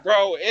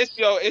Bro,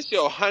 it's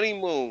your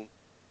honeymoon.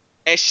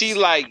 And she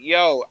like,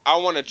 yo, I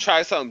want to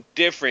try something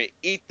different.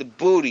 Eat the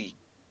booty.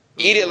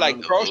 Eat it like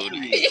the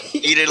groceries.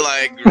 Eat it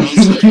like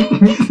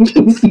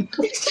groceries.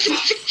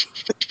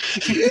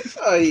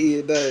 I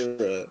eat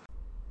that,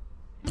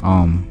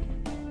 bro.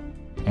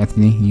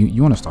 Anthony,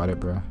 you want to start it,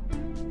 bro?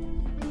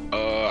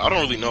 I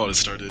don't really know how it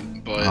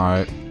started, but All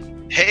right.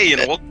 hey,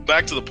 and welcome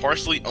back to the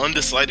Partially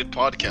Undecided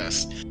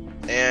podcast.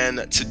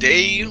 And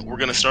today we're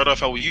gonna start off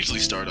how we usually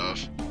start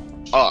off.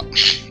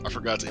 I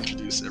forgot to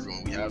introduce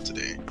everyone we have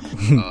today.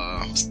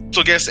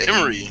 So guest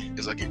Emory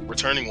is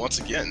returning once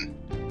again.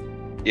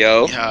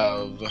 Yo.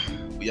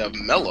 We have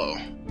Mello.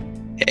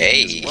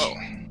 Hey. As well.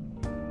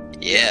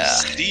 Yeah.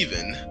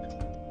 Steven.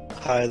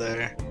 Hi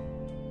there.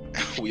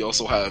 We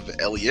also have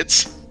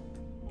Elliot.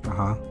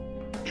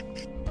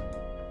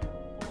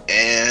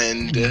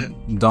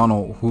 And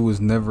Donald, who was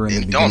never in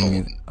the beginning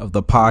Donald of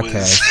the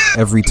podcast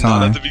every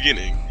time. Not at the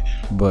beginning.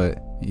 But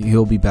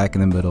he'll be back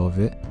in the middle of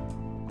it.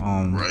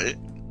 Right.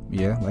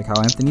 Yeah, like how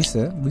Anthony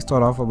said, we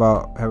start off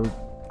about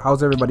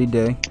how's everybody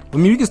day. I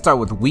mean, we can start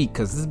with week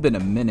because it's been a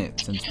minute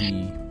since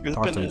we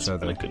talked to each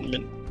other.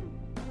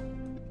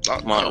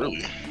 Not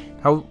really.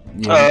 How?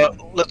 Yeah.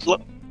 Let's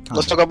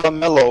talk about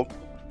Mello.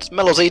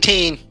 Melo's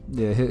 18.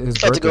 Yeah, his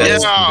About to go. birthday.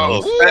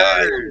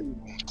 Yeah.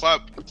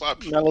 Clap.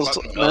 Melo's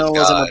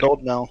God. an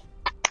adult now.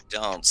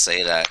 Don't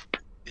say that.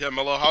 Yeah,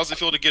 Mello, how's it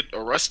feel to get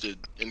arrested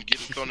and get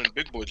thrown in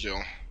big boy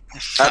jail?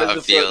 How does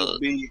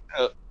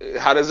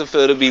it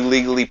feel to be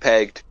legally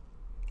pegged?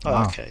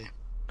 Wow. Okay.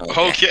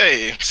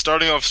 Okay,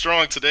 starting off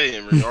strong today,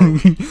 Emory. Are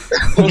we?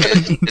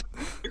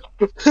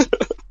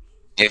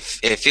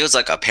 It feels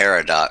like a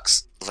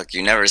paradox. Like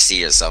you never see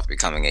yourself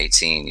becoming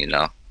 18, you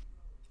know?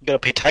 You gotta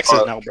pay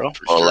taxes now, bro.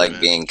 For Or sure, like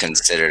man. being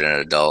considered an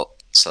adult.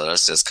 So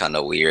that's just kind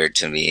of weird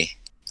to me.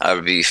 I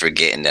would be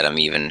forgetting that I'm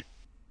even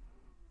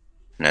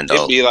an It'd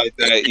adult. be like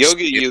that. You'll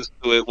get used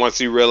to it once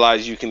you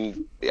realize you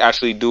can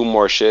actually do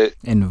more shit.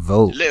 And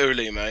vote.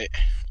 Literally, mate.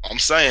 I'm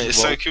saying,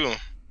 it's so cool.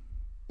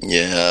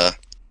 Yeah.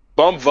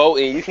 Bump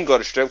voting, you can go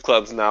to strip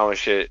clubs now and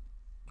shit.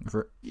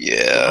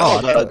 Yeah. Oh,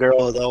 Oh, that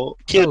girl though.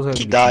 that was He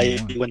actually died if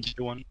 21. he went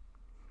to one.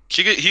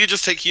 He could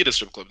just take Kia to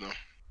strip club, though.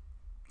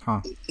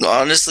 Huh?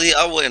 Honestly,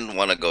 I wouldn't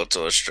want to go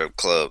to a strip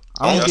club.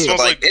 I don't That get- smells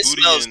like it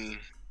booty smells. and...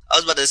 I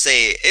was about to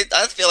say,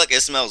 I feel like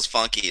it smells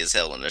funky as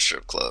hell in a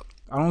strip club.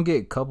 I don't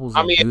get couples that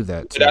I mean, do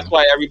that too. That's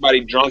why everybody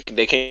drunk.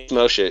 They can't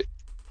smell shit.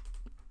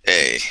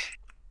 Hey,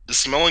 Does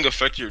smelling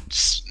affect your...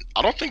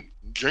 I don't think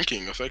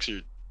drinking affects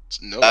your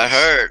nose. I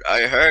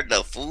heard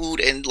the food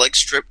in like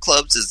strip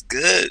clubs is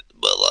good,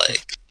 but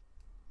like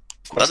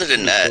other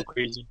than that, So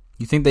crazy.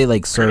 You think they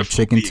like serve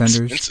chicken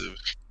tenders Expensive.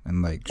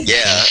 and like?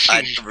 yeah,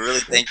 I really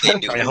think they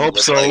do. I hope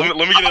so. Like,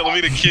 Let me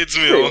get a kids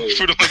meal.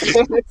 Food on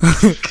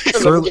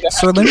the-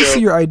 Sir, let me see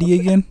your ID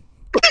again.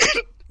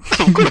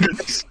 Of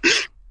course.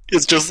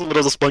 It's just one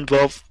of the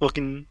SpongeBob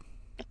fucking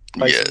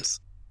yes.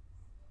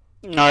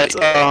 No, it's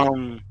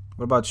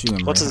What about you,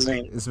 Emory? What's his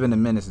name? It's been a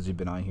minute since you've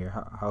been on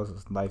here. How's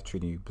life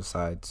treating you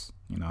besides,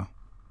 you know?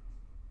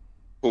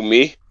 Who,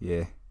 me?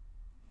 Yeah.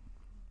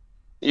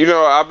 You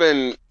know, I've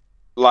been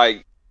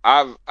like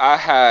I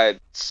had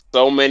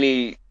so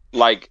many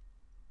like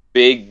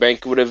big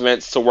banquet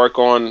events to work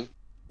on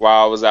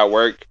while I was at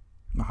work.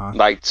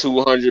 Like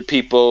 200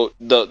 people.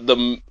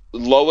 The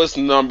lowest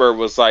number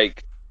was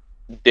like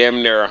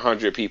damn near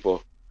 100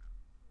 people.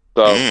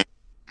 So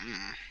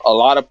a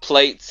lot of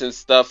plates and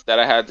stuff that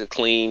I had to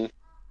clean.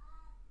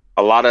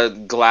 A lot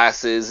of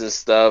glasses and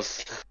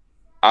stuff.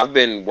 I've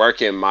been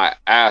working my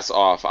ass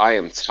off. I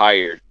am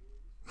tired.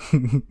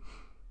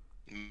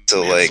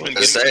 So Man, like, it's been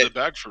let's getting say, to the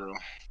bag for real.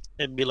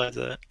 it'd be like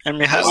that. I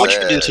mean, what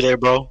you do today,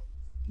 bro?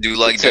 do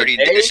like dirty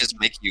Today? dishes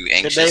make you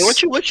anxious? Today,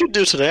 what you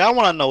do today? I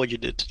want to know what you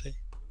did today.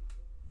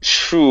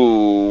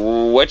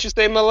 Shoo, what you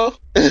say, Mello?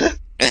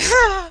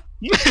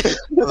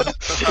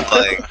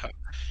 Like,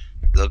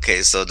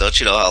 okay, so don't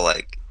you know how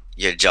like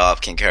your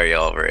job can carry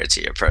over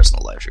into your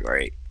personal life,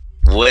 right?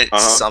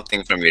 What's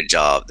something from your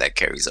job that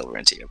carries over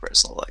into your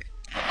personal life?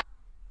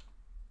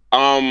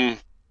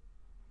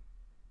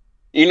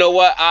 You know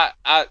what?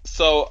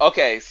 So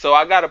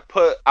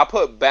I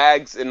put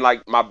bags in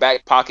like my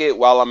back pocket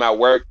while I'm at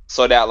work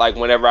so that like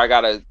whenever I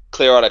gotta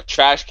clear out a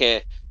trash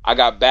can, I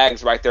got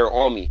bags right there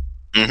on me.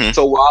 Mm-hmm.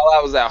 So while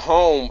I was at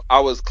home, I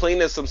was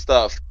cleaning some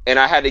stuff and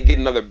I had to get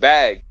another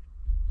bag.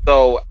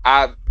 So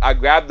I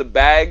grabbed the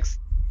bags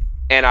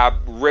and I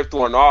ripped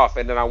one off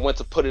and then I went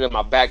to put it in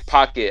my back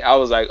pocket. I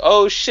was like,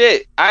 oh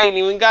shit, I ain't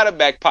even got a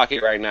back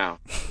pocket right now.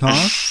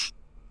 Huh?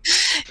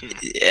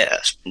 Yeah,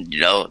 you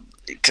know,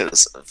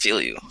 because I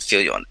feel you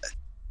on that.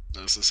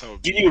 This is how.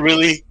 Do you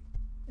really?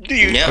 Do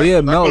you? Yeah. Oh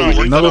yeah, Mello's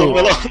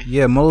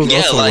Yeah,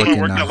 also like, working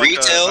Worked now. at, like,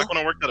 Retail? back when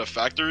I worked at a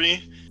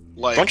factory,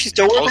 like Don't you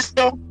still I work was-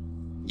 though?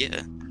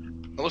 Yeah.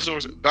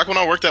 Back when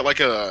I worked at like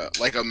a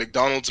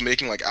McDonald's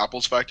making like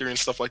apples factory and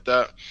stuff like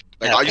that,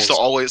 like I used to Apples.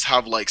 always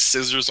have like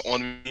scissors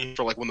on me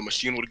for like when the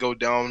machine would go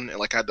down and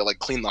like I had to like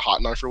clean the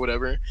hot knife or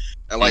whatever,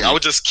 and like I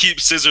would just keep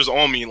scissors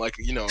on me, like,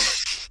 you know,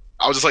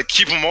 I would just like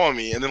keep them on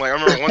me, and then like I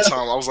remember one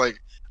time I was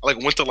like I like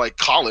went to like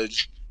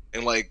college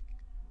and like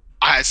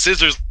I had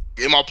scissors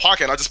in my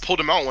pocket. And I just pulled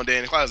them out one day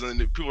in class, and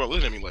then people were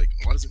looking at me like,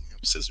 "Why doesn't he have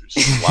scissors?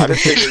 Why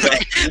does scissors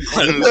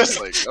And it's just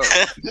like,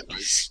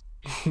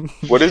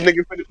 oh, what is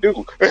nigga finna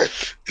do?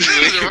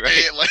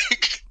 right,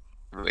 like,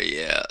 But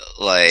yeah,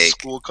 like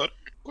school cutter.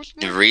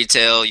 in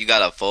retail, you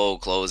gotta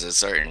fold clothes a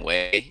certain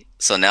way.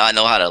 So now I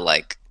know how to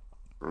like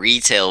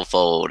retail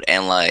fold,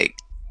 and like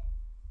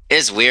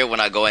it's weird when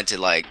I go into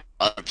like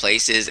other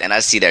places and I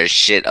see their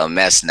shit a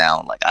mess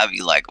now. Like I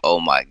be like, oh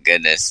my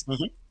goodness,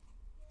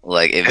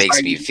 like it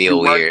makes me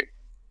feel weird.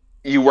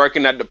 You work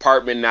in that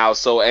department now,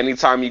 so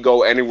anytime you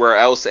go anywhere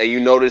else and you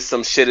notice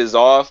some shit is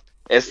off,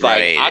 it's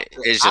like Right.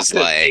 It's just I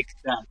could like fix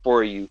that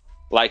for you.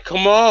 Like,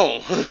 come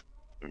on.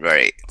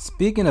 right.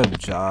 Speaking of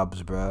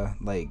jobs, bruh,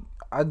 like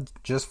I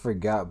just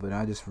forgot, but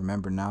I just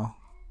remember now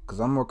because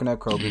I'm working at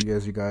Kroger,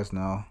 as you guys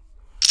know.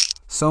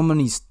 So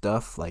many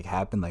stuff like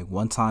happened. Like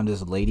one time,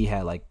 this lady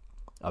had like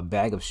a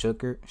bag of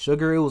sugar.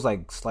 It was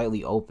like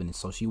slightly open,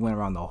 so she went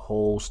around the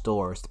whole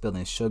store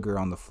spilling sugar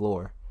on the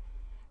floor,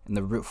 and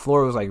the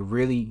floor was like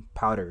really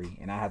powdery,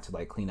 and I had to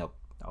like clean up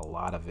a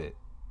lot of it.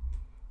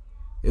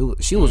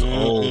 She was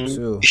old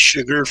too.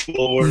 Sugar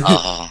floor.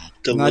 Not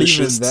even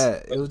Delicious.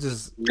 that. It was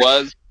just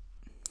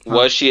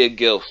Was she a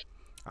gilf?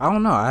 I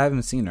don't know. I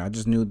haven't seen her. I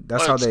just knew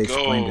that's how they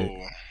explained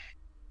it.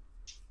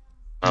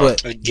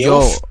 But A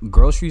yo, gilf?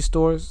 grocery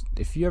stores.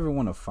 If you ever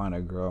want to find a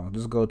girl,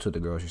 just go to the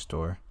grocery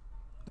store.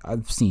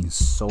 I've seen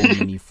so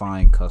many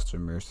fine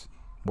customers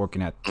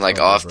working at Like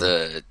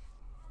Kroger,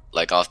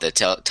 off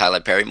the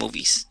Tyler Perry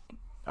movies.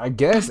 I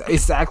guess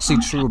it's actually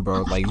true,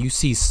 bro. Like you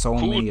see so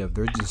many of,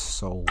 they're just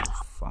so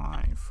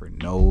fine for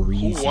no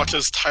reason. Who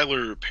watches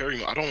Tyler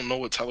Perry? I don't know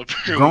what Tyler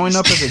Perry. Growing movies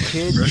up as a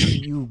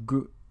kid,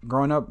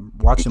 growing up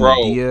watching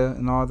Medea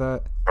and all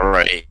that.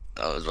 Right.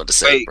 I was about to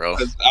say, Wait, bro.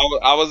 'cause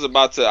I was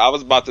about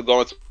to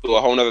go into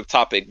a whole nother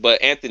topic.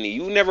 But Anthony,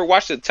 you never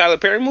watched a Tyler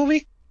Perry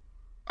movie?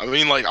 I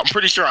mean, like, I'm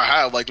pretty sure I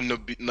have, like,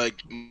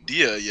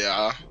 Medea,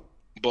 yeah.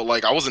 But,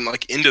 like, I wasn't,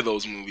 like, into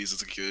those movies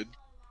as a kid.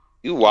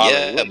 You wild.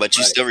 Yeah, but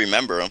you still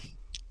remember them.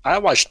 I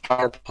watched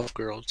Powerpuff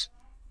Girls.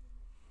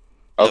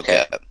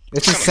 Okay.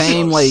 It's the Kinda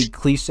same sucks. like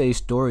cliche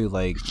story.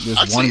 Like I'd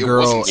there's say one it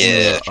girl wasn't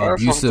in so an bad.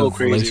 abusive Go crazy,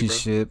 bro.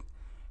 relationship,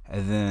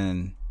 and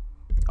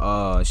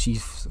then she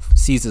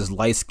sees this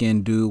light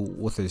skinned dude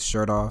with his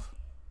shirt off,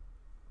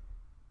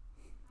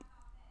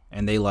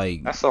 and they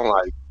like That sounds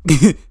like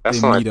they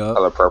meet up.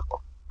 Color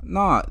Purple.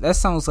 Nah, that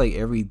sounds like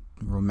every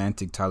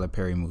romantic Tyler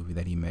Perry movie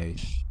that he made.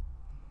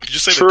 Did you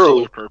say True.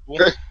 The Color Purple?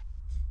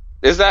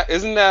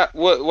 Isn't that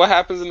what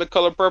happens in The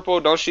Color Purple?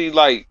 Don't she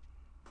like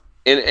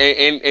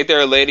ain't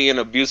there a lady in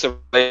an abusive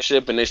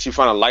relationship and then she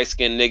find a light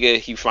skinned nigga,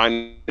 he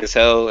find as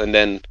hell, and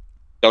then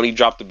don't he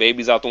drop the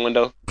babies out the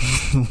window?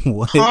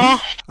 What? Huh?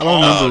 I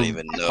don't I don't remember.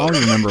 even I know.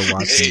 don't remember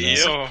watching Hey,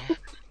 that. yo.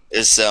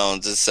 It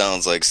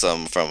sounds like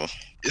something from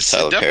It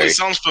Tyler definitely Perry.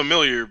 sounds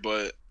familiar,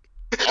 but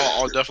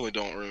I definitely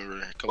don't remember.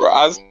 Color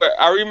Bro, Purple.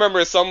 I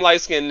remember some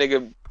light skinned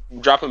nigga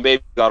dropping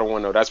babies out the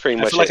window. That's pretty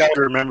I much feel like it. I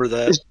would remember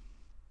that.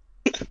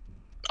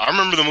 I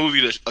remember the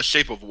movie A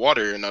Shape of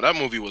Water. Now, that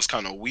movie was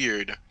kind of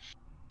weird.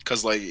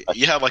 Because, like,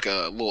 you had, like,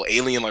 a little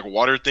alien, like,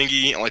 water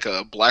thingy, and, like,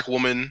 a black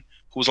woman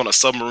who was on a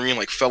submarine,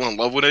 like, fell in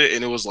love with it,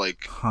 and it was,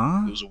 like,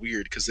 Huh? it was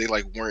weird, because they,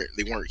 like, weren't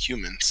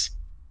humans.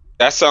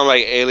 That sounds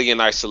like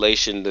Alien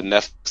Isolation, the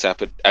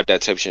Netflix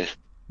adaptation.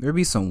 There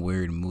be some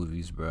weird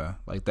movies, bro.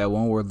 Like that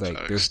one where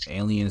like there's Facts.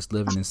 aliens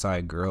living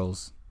inside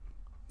girls,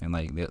 and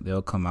like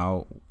they'll come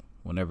out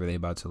whenever they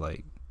about to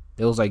like.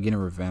 It was like getting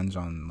revenge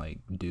on like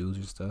dudes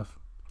and stuff.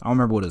 I don't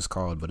remember what it's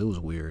called, but it was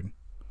weird.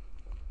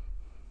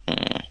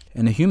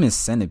 And the Human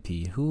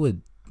Centipede. Who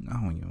would? I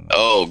don't even.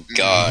 Oh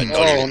God! Don't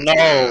Oh even-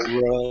 no,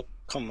 bro!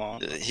 Come on.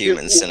 The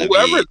Human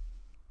Centipede.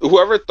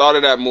 Whoever thought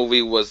of that movie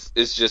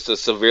is just a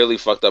severely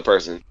fucked up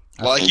person.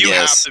 Like, you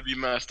Yes. have to be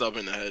messed up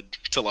in the head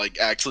to, like,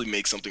 actually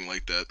make something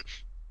like that.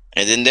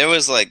 And then there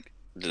was like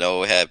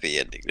no happy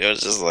ending. There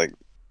was just like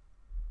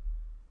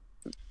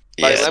Like,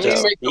 yeah, let me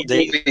just- make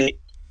a movie.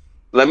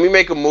 Let me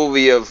make a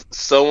movie of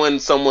sewing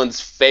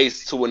someone's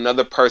face to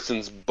another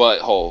person's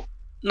butthole.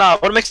 Nah,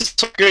 what makes it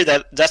so scary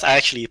that's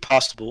actually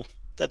possible.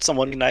 That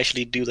someone can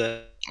actually do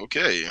that.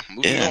 Okay,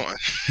 moving Yeah.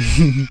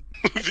 on.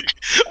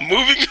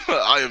 Moving on.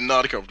 I am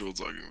not comfortable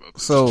talking about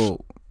this.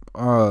 So,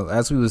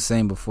 as we were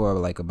saying before,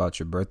 like about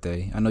your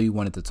birthday, I know you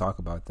wanted to talk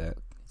about that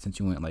since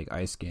you went like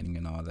ice skating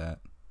and all that.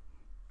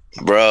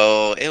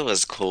 bro, it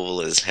was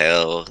cool as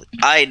hell.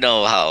 I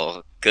know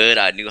how good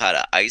I knew how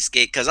to ice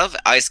skate because I've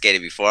ice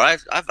skated before.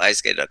 I've ice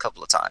skated a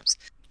couple of times,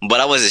 but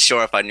I wasn't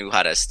sure if I knew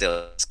how to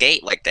still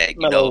skate like that.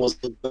 You know,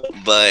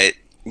 but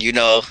you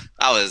know,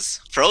 I was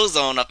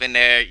Frozone up in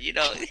there. You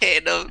know,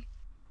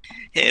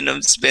 hitting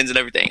them spins and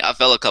everything. I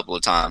fell a couple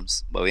of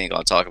times, but we ain't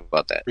gonna talk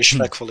about that.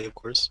 Respectfully, of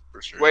course.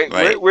 For sure. Wait,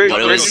 Right. where'd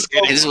But it you was-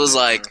 go? this was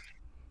like,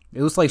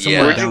 It was like Yeah.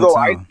 somewhere Where'd you go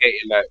ice downtown.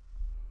 skating at?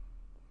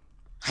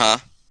 huh?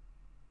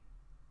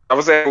 I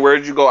was saying,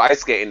 where'd you go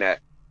ice skating at?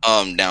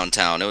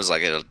 Downtown. It was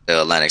like at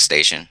the Atlantic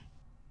Station.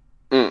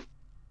 Mm.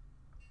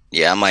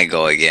 Yeah, I might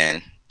go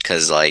again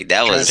because like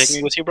that Trying to was take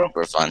me with you, bro?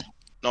 super fun.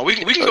 No, we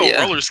can Oh, go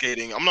yeah. roller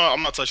skating. I'm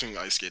not touching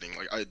ice skating.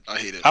 Like I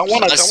hate it. I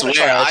wanna I try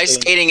swear, ice ice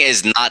skating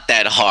is not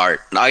that hard.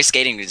 Ice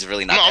skating is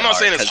really not No, that I'm not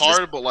hard. saying it's 'Cause it's-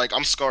 hard, but like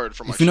I'm scarred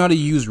from my If you know how to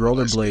childhood use with ice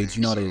rollerblades,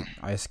 you know how skating, to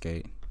ice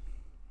skate.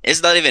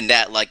 It's not even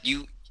that. Like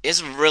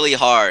it's really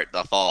hard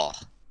to fall,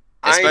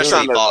 I ain't especially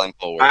trying to. falling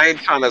forward. I ain't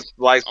trying to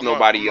slice I'm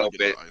nobody not up.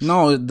 getting It. ice.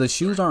 No, the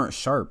shoes aren't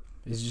sharp.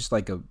 It's just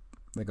like a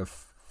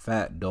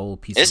fat dull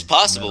piece. It's of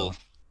possible. metal.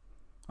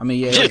 I mean,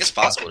 yeah, Like, it's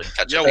possible to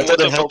catch Yeah, up. Like, with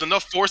doesn't help.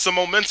 enough force and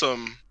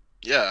momentum.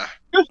 Yeah.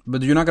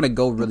 but you're not gonna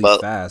go really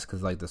But- fast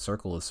because like the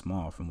circle is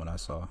small from what I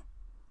saw.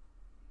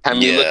 Had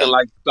me Yeah. looking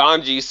like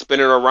Sanji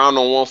spinning around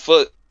on one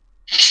foot.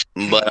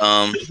 But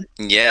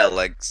yeah,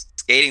 like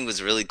skating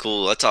was really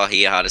cool. I taught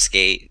Hia how to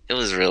skate. It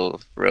was real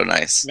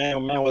nice.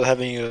 Man was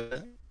having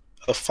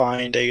a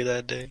fine day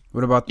that day.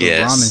 What about the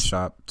Yes. ramen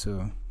shop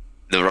too?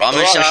 The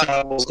ramen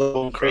shop, was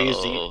going crazy.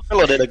 Bro.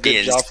 Hello did a Me good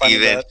and job finding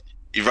Steven.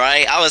 that.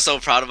 right? I was so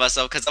proud of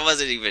myself because I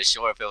wasn't even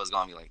sure if it was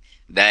gonna be like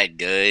that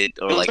good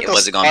or It was like it a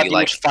wasn't gonna spot be you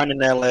like would find in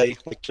LA,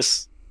 like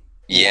just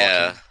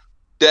yeah.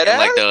 Dead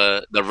And ass.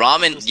 like the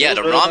ramen, was yeah, so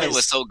the really ramen nice.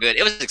 was so good.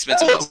 It was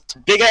expensive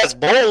though, big ass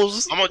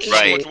bowls. How much?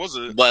 Right. How much was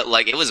it? but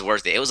like it was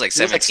worth it. It was like It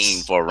was, like,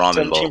 17 for a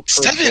ramen bowl.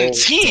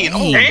 17.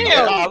 Oh Dang.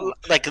 damn.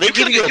 Like they You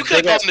give could you a have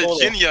big ass gotten bowl.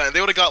 to Jinya and they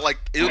would have got like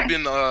it would have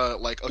been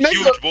like a Nigga.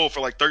 huge bowl for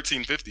like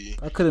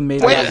 $13.50. I could have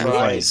made Wait, that with,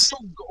 like, rice.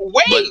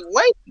 Wait, But-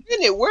 wait a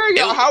minute. Where are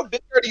y'all? It- How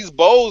big are these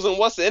bowls and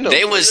what's in them?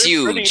 They was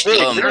They're pretty huge.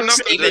 big. They're enough,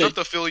 Steven- they're enough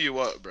to fill you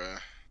up, bruh.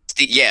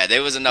 yeah,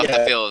 there was enough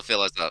Yeah. to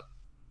fill us up.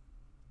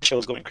 Shit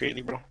was going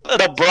crazy, bro.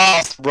 The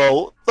broth,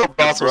 bro. The The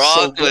broth was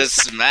so broth good. was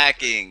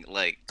smacking,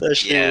 like That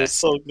shit yeah. was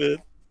so good.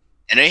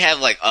 And they have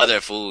like other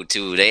food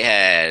too. They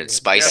had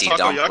spicy Yeah,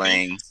 takoyaki.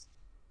 dumplings.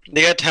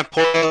 They got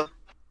tempura.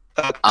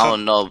 I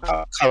don't know.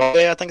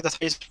 Karaage, I think that's how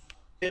you say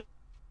it.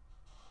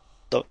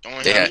 Don't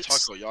They have had-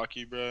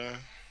 takoyaki, bruh.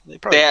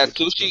 probably They had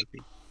do sushi?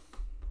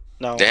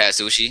 No. They had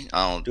sushi.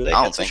 I Do they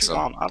don't have think sushi? so.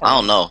 I I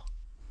don't know.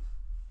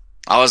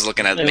 I was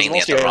looking at It was mainly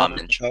at the mostly a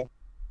ramen. shop.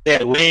 They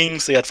had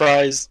wings. They had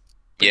fries.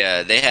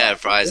 Yeah, they had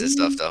fries and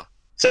stuff though.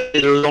 So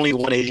there was only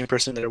one Asian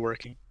person there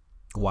working.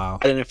 wow.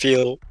 I didn't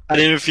feel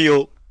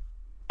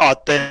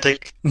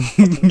authentic.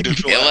 You didn't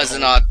feel It at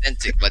wasn't home.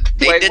 authentic, but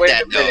they Wait, did wait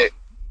that a though. minute.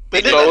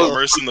 They did So that it was-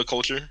 immerse in the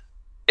culture.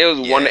 It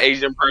was one Yeah.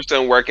 Asian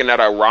person working at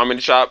a ramen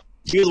shop.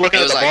 He was working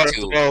It at was the like bar as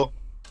two. well.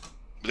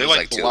 They It was like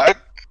like two. black.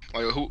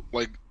 Like who?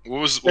 Like what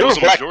was They were the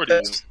black. majority?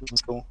 It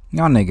was cool.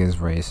 Y'all niggas I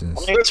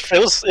racist. mean,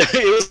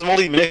 it was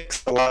mostly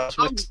mixed a lot.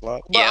 Mixed a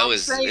lot. But Yeah, I'm it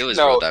was saying, real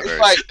no, diverse. It's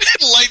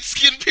like, Light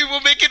skinned people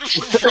making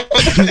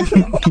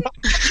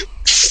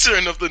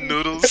stirring up the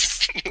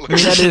noodles. I mean,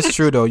 that is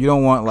true though. You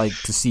don't want like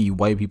to see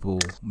white people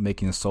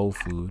making soul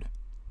food.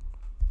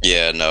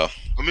 Yeah, no.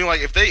 I mean,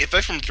 like if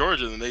they're from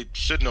Georgia, then they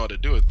should know how to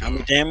do it. Though. I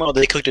mean, damn well,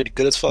 they cooked it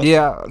good as fuck.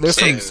 Yeah, there's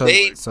some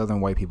They-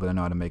 southern white people that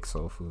know how to make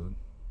soul food.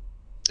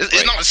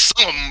 It's not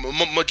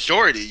some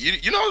majority.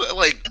 You know that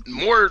like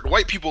more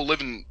white people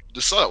live in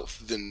the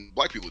South than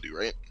black people do,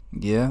 right?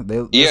 Yeah,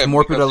 there's yeah,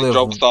 more people that because the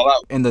live jokes all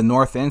out. in the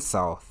north and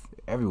south,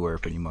 everywhere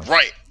pretty much.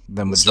 Right.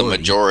 The It's the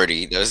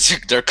majority. majority.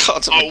 They're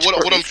called the Oh,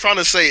 majority. what I'm trying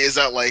to say is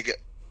that like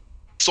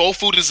soul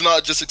food is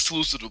not just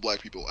exclusive to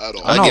black people at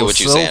all. I I know, get what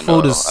you're soul saying.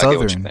 food no, is I get what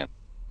you're southern. saying.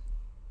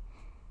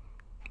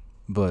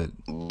 But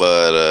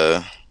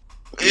But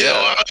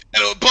yeah,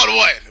 But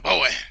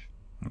what?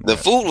 the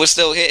food was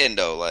still hitting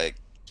though. Like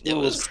It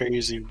was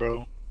crazy,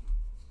 bro.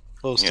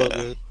 It was so Yeah.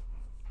 good.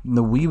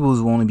 the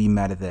weebles won't be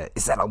mad at that.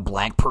 Is that a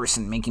black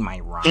person making my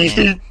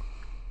ramen?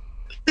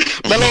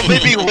 Mello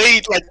made me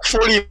wait like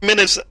 40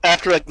 minutes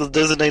after like the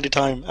designated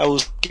time. I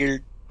was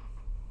scared.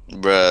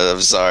 bruh,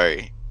 I'm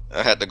sorry.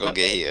 I had to go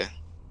get here.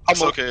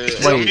 It's okay.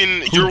 Wait, I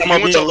mean, who- you I'm gonna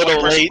went be to a little a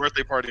black person's late.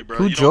 birthday party, bro.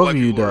 Who You know drove black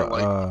you people to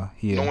are, like,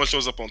 here? No one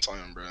shows up on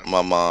time, bro.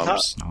 My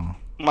mom's. Oh,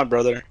 My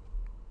brother.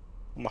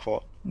 My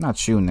fault.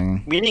 not you,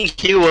 nigga. Meeting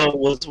Kiwa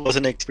was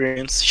an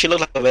experience. She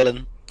looked like a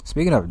villain.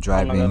 Speaking of I'm not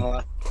driving, gonna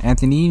lie.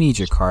 Anthony, you need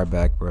your car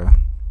back, bro.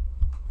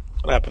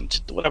 What happened?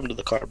 What happened to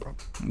the car, bro?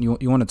 You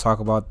want to talk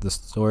about the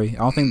story? I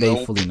don't think they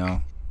Nope. fully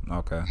know.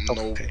 Okay.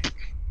 No. Okay.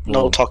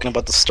 No Well, talking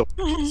about the story.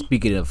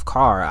 speaking of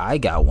car, I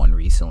got one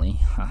recently.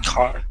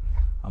 Car.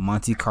 A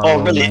Monte Carlo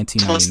Oh, really?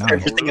 Tell us 1999.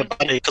 everything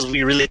about it because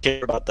we really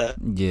care about that.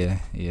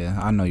 Yeah,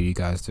 I know you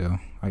guys do.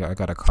 I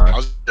got a car.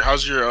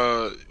 How's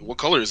your what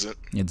color is it?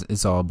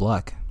 It's all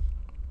black.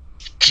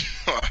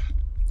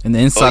 And the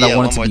inside, Oh, yeah, I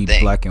want one it more to be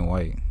thing. black and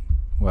white.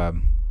 Wow.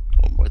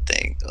 One more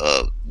thing.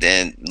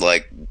 Then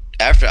like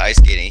after ice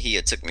skating, he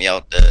had took me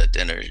out to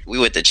dinner. We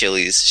went to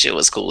Chili's. Shit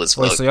was cool as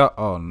Wait, fuck. so y'all?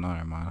 Oh no,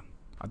 never mind.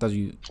 I thought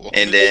you.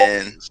 And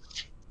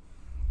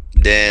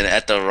then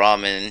at the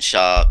ramen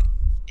shop,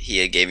 he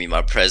had gave me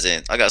my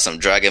present. I got some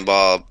Dragon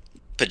Ball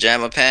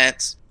pajama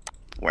pants.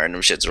 Wearing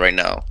them shits right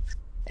now.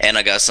 And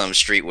I got some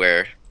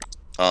streetwear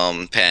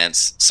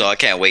pants. So I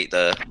can't wait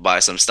to buy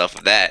some stuff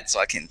of that so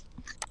I can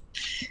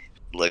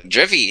look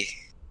drippy.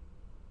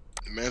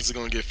 man's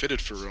gonna get fitted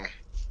for real.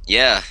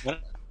 Yeah.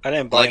 I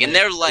didn't buy Like, any. and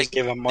they're I like just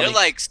gave him money. they're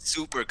like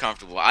super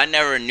comfortable. I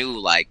never knew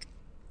like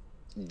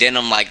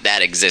denim like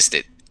that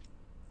existed.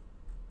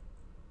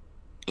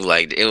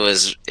 Like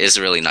it's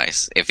really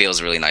nice. It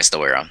feels really nice to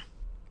wear them.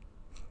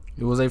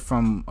 Was they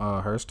from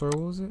her store? What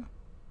was it?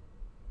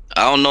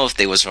 I don't know if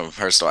they was from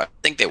her store. I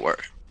think they were.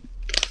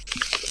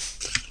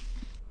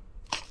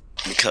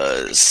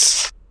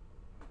 Because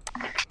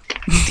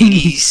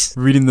these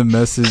Reading the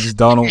message,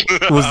 Donald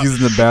was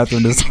using the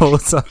bathroom this whole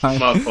time.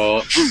 My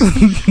fault.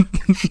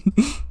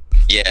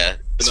 yeah,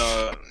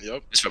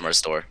 Yep. it's from her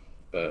store.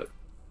 But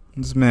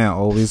This man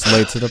always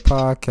late to the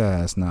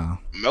podcast now.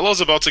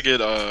 Melo's about to get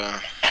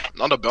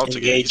not about to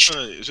Engaged.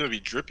 get. It's gonna be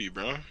drippy,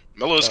 bro.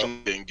 Melo's gonna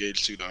get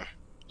engaged too, though.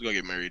 He's gonna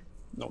get married.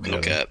 Okay.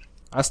 Okay.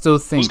 I still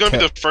think Who's gonna be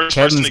the first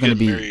person Kevin's to gonna get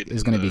be married?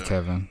 is gonna be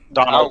Kevin.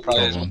 Donald.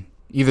 Kevin.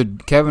 Either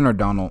Kevin or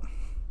Donald.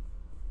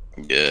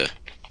 Yeah.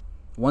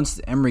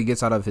 Once Emory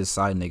gets out of his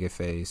side nigga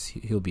phase,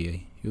 he'll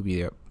be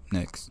up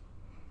next.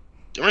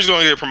 Emery's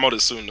gonna get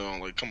promoted soon, though.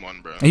 Like, come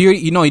on, bro. And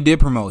he did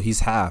promote.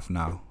 He's half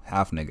now,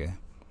 half nigga.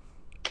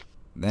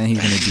 Then he's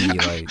gonna be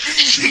like,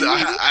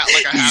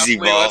 like a half. He's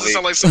Wait, that doesn't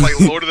sound like some like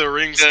Lord of the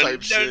Rings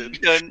type shit.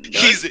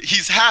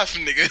 He's half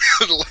nigga.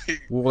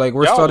 Like, well, like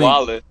we're Y'all starting.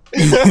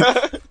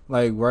 wildin'.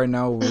 Like right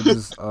now, we're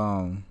just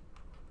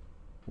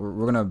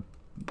we're gonna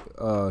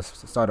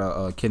start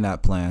a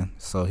kidnap plan,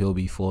 so he'll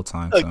be full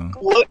time soon.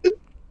 What?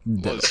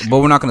 But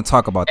we're not gonna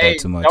talk about Hey, that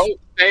too much. don't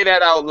say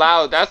that out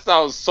loud. That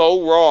sounds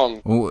so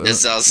wrong. Well, That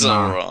sounds so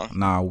wrong.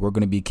 Nah, we're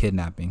gonna be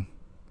kidnapping.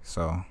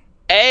 So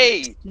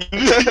Hey,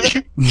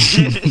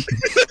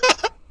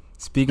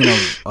 speaking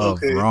of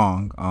Okay.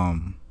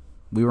 wrong,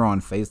 we were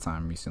on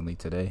FaceTime recently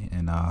today,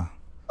 and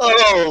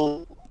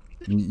Oh.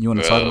 you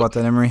want to talk about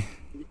that, Emory?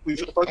 We I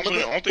don't think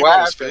what that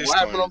was happened? What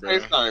happened on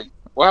FaceTime, bro. FaceTime?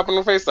 What happened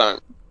on FaceTime?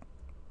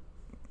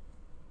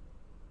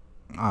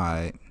 All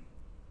right.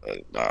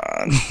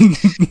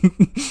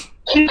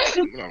 We're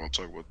not gonna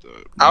talk about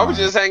that. I was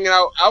just hanging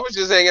out. I was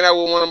just hanging out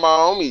with one of my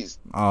homies.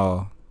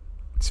 Oh,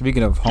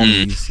 speaking of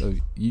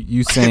homies,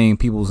 you saying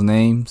people's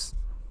names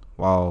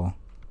while,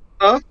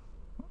 Huh?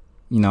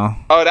 you know,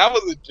 Oh, that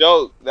was a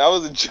joke. That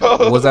was a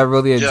joke. was that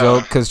really a Yeah.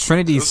 joke? Because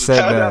Trinity It was a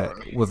said joke.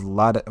 that with a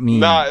lot of. I mean,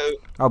 Nah,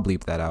 I'll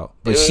bleep that out.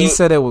 But she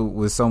said it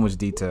with so much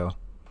detail.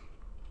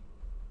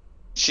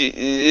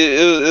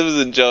 it was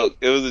a joke.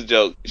 It was a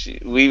joke.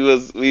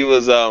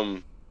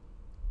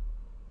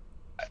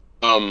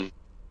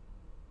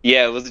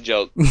 Yeah, it was a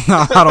joke.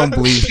 No, I don't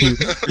believe you.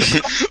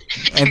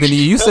 Anthony,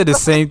 you said the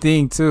same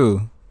thing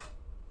too.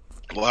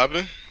 What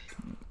happened?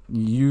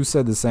 You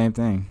said the same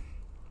thing.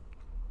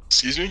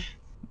 Excuse me?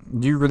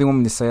 Do you really want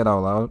me to say it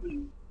out loud?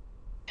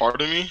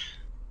 Pardon me?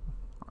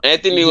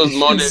 Anthony was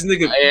moaning. This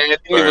nigga-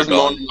 Anthony was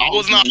moaning. I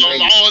was not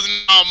moan.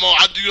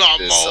 I do not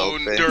It's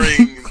moan okay.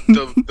 during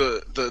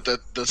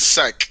the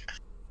sec.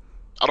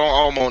 I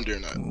don't moan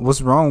during that.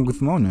 What's wrong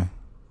with Mona?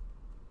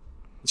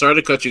 sorry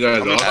to cut you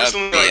guys I mean, off.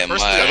 personally, TMI.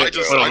 I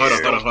just Hold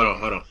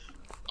on.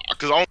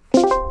 because I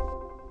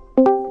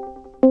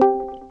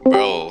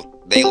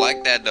Bro, they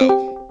like that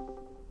though.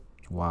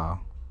 Wow.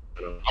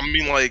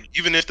 mean, like,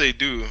 even if they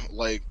do,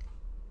 like,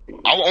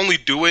 I'll only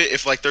do it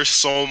if like there's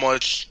so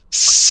much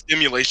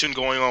stimulation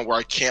going on where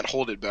I can't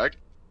hold it back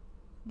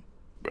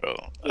Bro,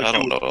 I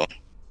don't know.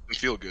 and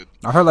feel good.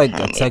 I heard like I the don't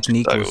know what you're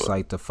technique talking was about.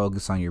 like to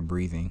focus on your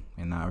breathing,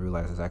 and now I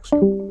realize it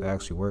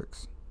actually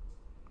works.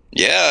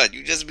 Yeah,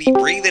 you just be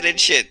breathing and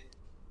shit.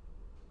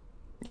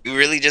 You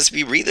really just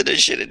be breathing and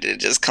shit, and it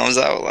just comes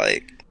out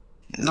like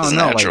it's No,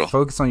 natural. like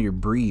focus on your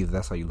breathe.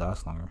 That's how you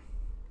last longer.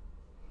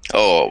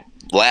 Oh,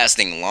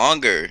 lasting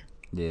longer.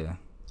 Yeah.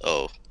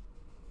 Oh,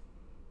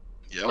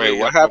 Yeah, Wait, like,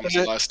 what yeah,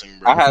 happened? Lasting,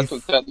 bro. I had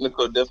some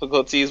technical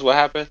difficulties. What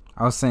happened?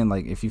 I was saying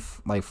like if you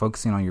like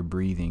focusing on your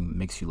breathing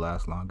makes you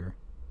last longer.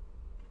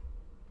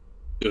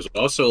 There's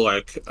also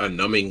like a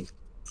numbing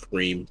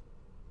cream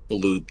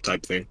lube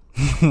type thing.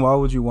 Why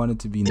would you want it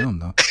to be numb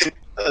though?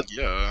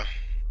 Yeah.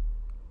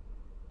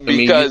 mean,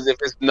 Because if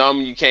it's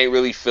numb, you can't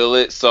really feel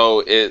it, so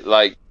it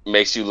like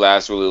makes you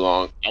last really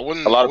long. I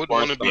wouldn't A lot of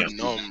want to porn be stars do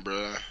numb,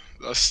 bro.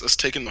 That's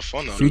taking the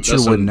fun out Future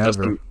That's would some- that's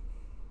never.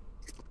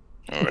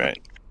 all right.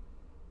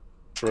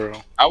 For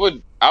real.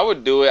 I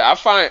would do it.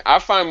 I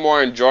find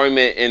more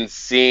enjoyment in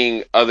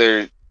seeing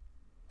other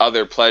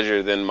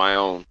pleasure than my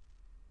own.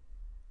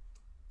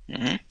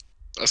 Mm-hmm.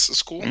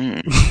 That's cool.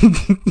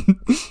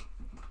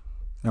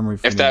 Emory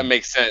If that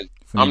makes sense.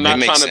 finna I'm not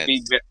makes trying to be.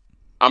 sense.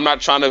 I'm not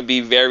trying to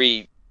be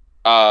very.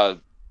 pick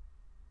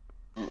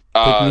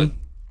me?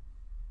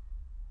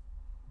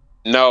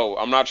 No,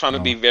 I'm not trying to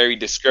be very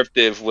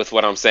descriptive with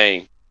what I'm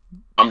saying.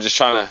 I'm just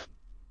trying to,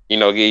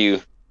 give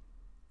you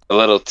a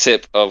little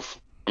tip of.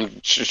 I'm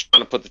just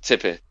trying to put the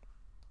tip in.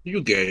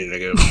 You gay,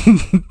 nigga.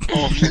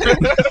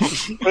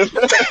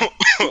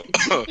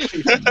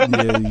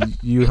 Yeah,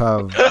 you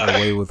have a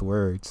way with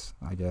words,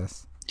 I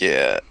guess.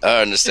 Yeah,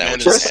 I understand Man,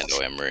 what you're it's- saying, though,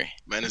 Emory.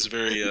 Man is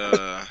very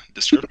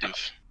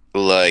descriptive.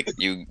 Like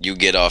you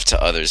get off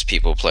to others'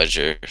 people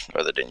pleasure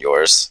rather than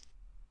yours.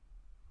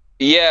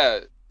 Yeah,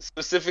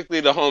 specifically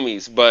the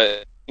homies,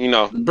 but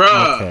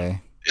Bruh.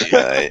 Okay.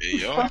 Right. Hey,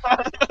 yo.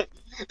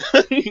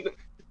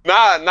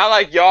 not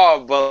like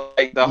y'all, but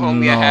like the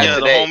homie I had Yeah,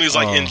 the today. homies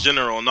like in Oh.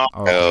 general, not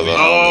Oh,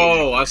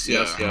 Oh, Oh, I see.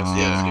 Yeah.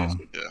 Yes.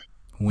 yeah.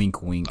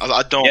 Wink, wink.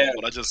 I don't, Yeah.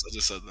 but I just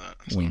said that.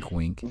 So. Wink,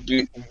 wink.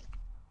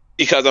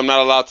 Because I'm not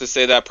allowed to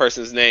say that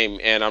person's name,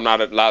 and I'm not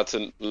allowed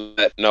to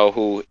know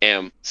who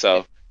am.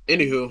 So,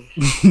 Anywho,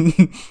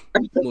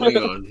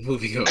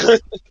 moving on.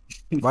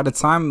 By the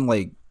time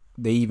like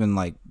they even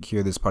like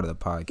hear this part of the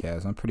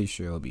podcast, I'm pretty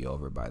sure it'll be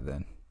over by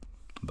then.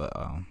 But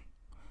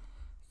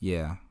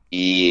yeah.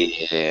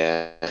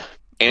 Yeah.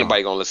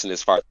 Anybody gonna listen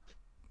this far?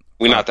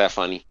 We're not that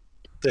funny.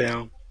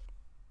 Damn.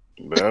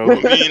 Bro. I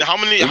mean, how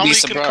many concurrent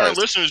surprised.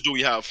 listeners do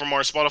we have from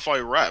our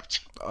Spotify Wrapped?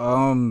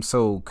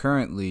 So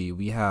currently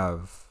we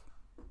have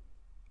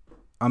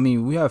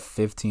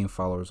 15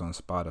 followers on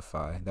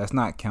Spotify. That's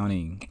not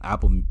counting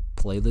Apple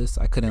playlists.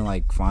 I couldn't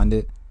like find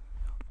it.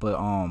 But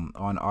on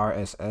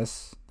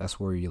RSS, that's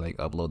where you like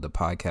upload the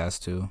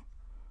podcast to.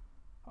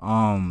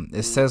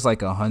 It says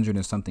like 100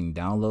 and something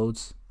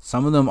downloads.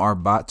 Some of them are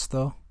bots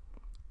though,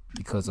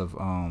 because of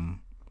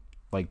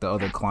like the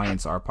other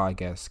clients our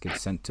podcast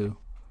gets sent to.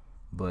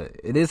 But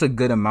it is a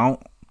good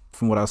amount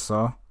from what I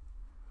saw.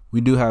 We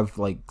do have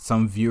like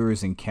some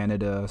viewers in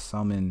Canada,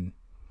 some in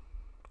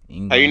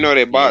England. How you know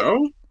they bought?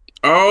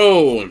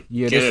 Oh,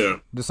 Yeah,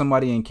 Canada. there's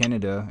somebody in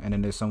Canada, and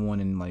then there's someone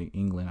in like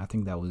England. I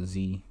think that was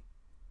Z.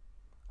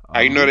 How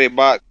you know they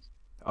bought?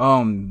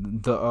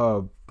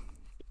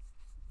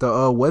 The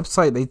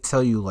website, they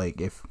tell you like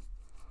if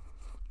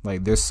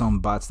like there's some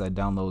bots that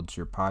downloads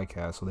your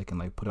podcast so they can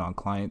like put it on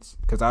clients.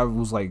 Because I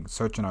was like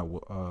searching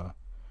our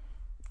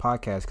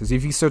podcast, because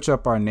if you search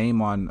up our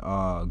name on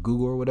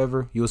Google or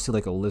whatever, you'll see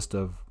like a list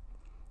of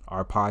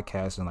our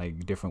podcast and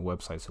like different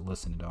websites to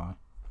listen it on.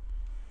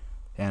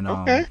 And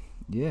Okay.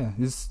 yeah,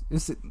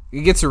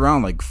 it gets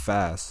around like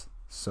fast.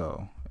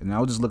 So, and I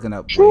was just looking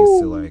up ways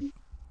to like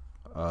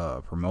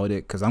promote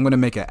it, because I'm gonna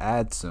make an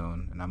ad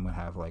soon, and I'm gonna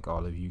have like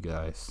all of you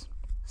guys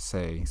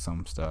say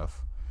some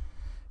stuff.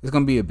 It's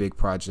gonna be a big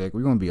project.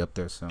 We're gonna be up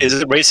there soon. Is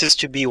it racist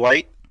to be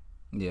white?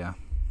 Yeah.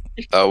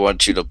 I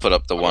want you to put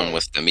up the one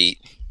with the meat.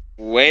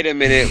 Wait a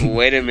minute.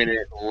 We're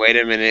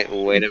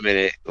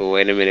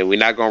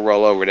not gonna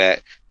roll over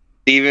that.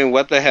 Steven,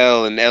 what the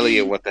hell? And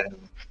Elliot, what the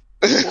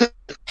hell?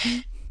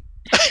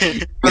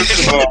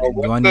 First of all,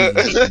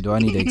 Do I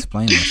need to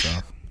explain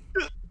myself?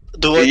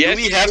 Do we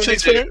have to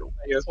explain it?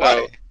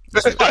 Why?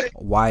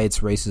 Why it's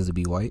racist to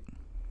be white?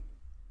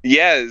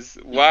 Yes.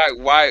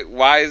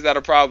 Why is that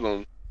a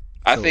problem?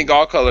 I think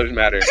all colors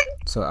matter.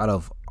 So out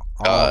of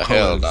all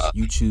hell colors, nah.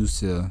 you choose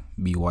to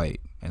be white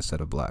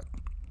instead of black.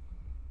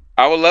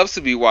 I would love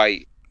to be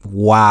white.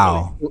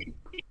 Wow.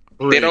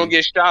 They don't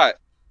get shot.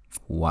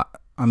 Wow.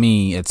 I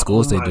mean, at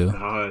schools they do.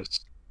 Gosh.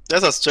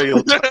 That's a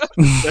stereotype.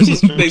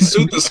 They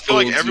suit the I feel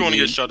like schools, everyone you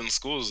gets mean. shot in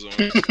schools, though.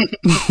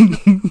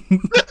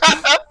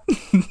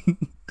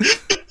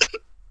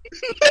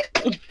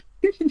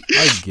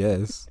 I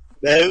guess.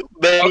 Man,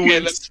 Okay,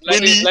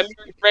 let me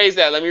rephrase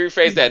that. Let me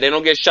rephrase that. They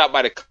don't get shot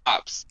by the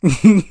cops.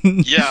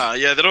 Yeah,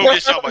 they don't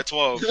get shot by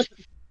 12.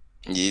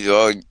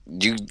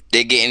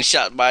 They getting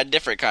shot by a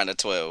different kind of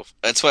 12.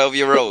 A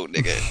 12-year-old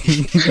nigga.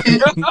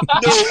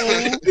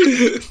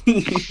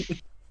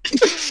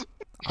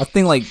 I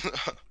think like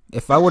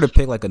if I were to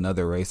pick like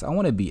another race, I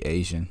want to be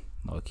Asian.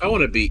 I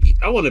want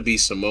to be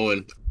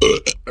Samoan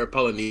or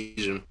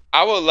Polynesian.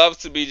 I would love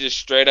to be just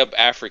straight up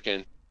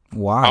African.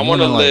 Wow. I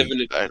want to live in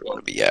the I jungle.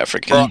 want to be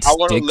African. Bro, Eat I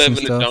want to sticks live and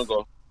in the stuff?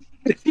 jungle.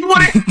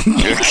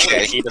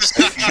 Okay.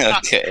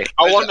 Okay.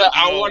 I want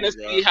to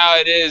bro. see how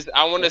it is.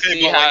 I want to Okay,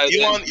 see but how like,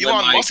 it Elon is when,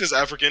 like, Musk is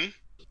African.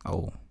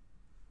 Oh.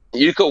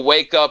 you could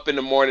wake up in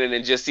the morning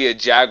and just see a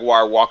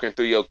jaguar walking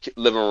through your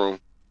living room.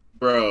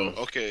 Bro,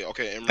 Okay, Emory,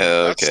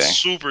 Okay. that's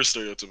super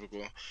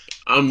stereotypical.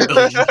 I'm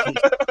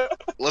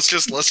Let's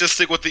just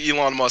stick with the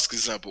Elon Musk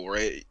example,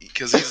 right?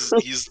 Because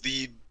he's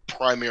the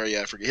primary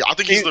African. I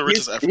think he's the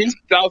richest African. He's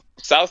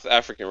South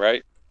African,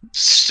 right?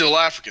 Still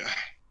African.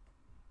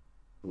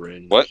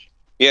 What?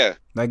 Yeah.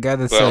 That guy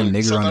that Well, said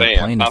nigger so on the damn,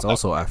 plane is South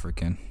also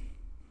African.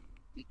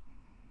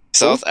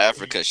 South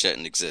Africa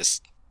shouldn't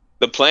exist.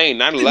 The plane,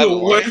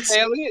 9/11. What? What?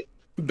 Elliot?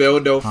 Belle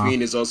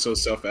Delphine is also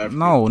South African.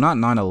 No, not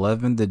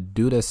 9/11. The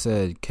dude that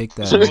said kick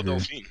that Belle nigger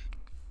Delphine.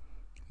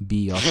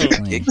 B off the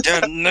plane. Get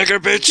that nigger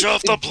bitch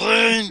off the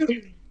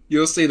plane.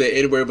 You'll say the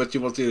N word, but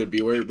you won't say the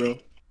B word, bro.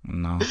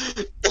 No,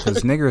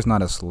 because nigger is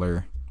not a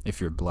slur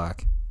if you're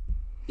black.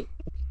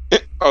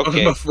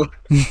 Okay.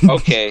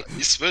 Okay.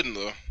 He's spitting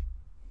though.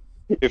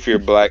 If you're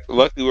black,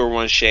 luckily we're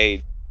one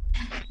shade.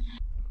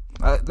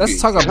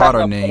 Let's talk about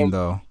our name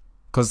though,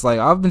 because like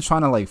I've been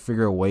trying to like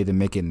figure a way to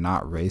make it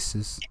not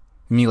racist.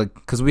 I mean, like,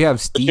 because we have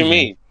What Steven. you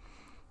mean?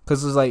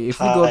 Because it's like if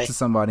we go Hi. up to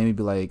somebody and we'd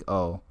be like,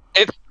 "Oh,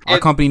 It's, Our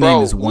company bro,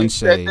 name is One we've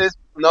said Shade." this-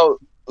 No,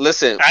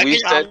 listen. We've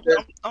said this.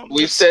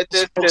 We've said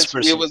this since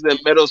we was in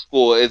middle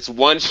school. It's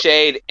one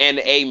shade and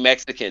a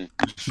Mexican.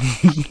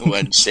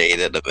 One shade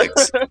of the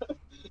mix.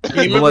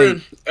 You remember,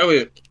 Like-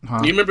 Elliot? huh?"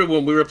 You remember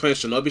when we were playing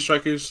Shinobi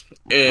Strikers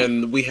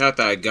and we had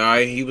that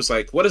guy? He was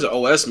like, "What does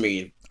OS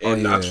mean?" Oh,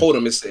 And yeah. I told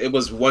him it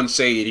was one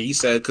shade. He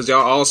said, "Cause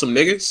y'all all some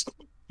niggas."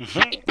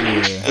 Yeah,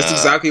 Yeah. That's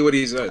exactly what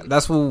he said.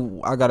 That's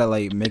what I gotta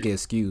like make an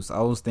excuse. I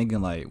was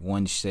thinking like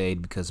one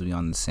shade because we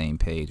on the same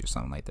page or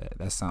something like that.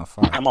 That sounds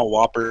fine. I'm a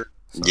whopper.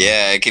 So,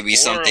 Yeah, it could be Or,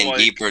 something like,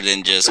 deeper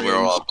than just we're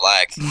all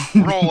black.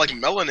 We're all like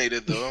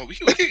melanated though. We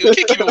can keep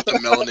it with the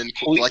melanin.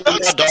 Like We're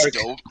that's not dark.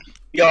 dope.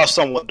 Y'all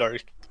somewhat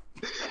dark.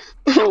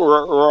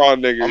 we're all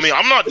niggas. I mean,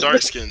 I'm not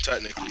dark skinned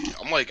technically.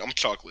 I'm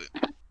chocolate,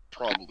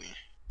 probably.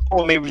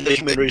 Or maybe the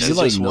human race You is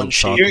like just one milk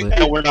shade, chocolate?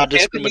 and we're not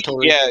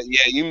discriminatory. yeah,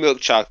 you milk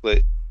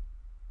chocolate.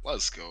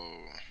 Let's go.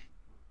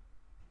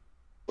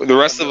 The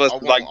rest of us I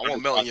won't, like I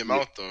won't melt in your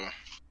mouth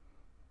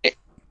though.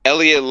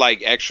 Elliot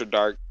like extra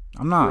dark.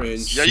 I'm not.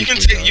 Cringe. Yeah, you can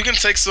super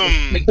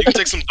take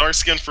dark. some dark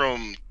skin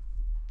from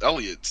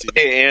Elliot. See?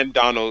 And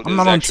Donald. I'm is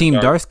not on extra team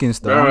dark. dark skin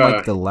though. I'm Bruh.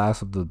 like the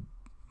last of the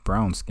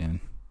brown skin.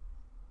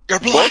 You're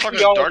I'm black. talking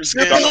y'all- dark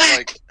skin, you're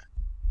like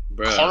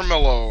Bruh.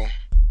 Carmelo.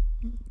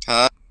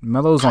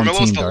 Mello's on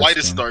Carmelo's team the dark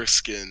lightest skin. dark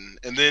skin,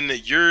 and then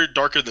you're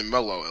darker than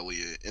Mello,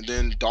 Elliot, and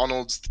then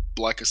Donald's the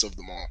blackest of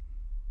them all.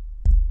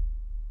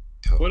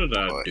 What did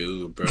I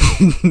do, bro?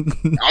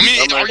 I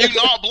mean, are you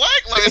not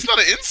black? Like, it's not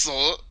an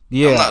insult.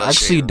 Yeah, not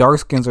actually, ashamed. dark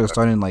skins are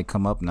starting to like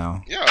come up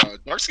now Yeah,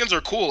 dark skins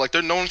are cool. Like,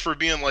 they're known for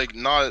being like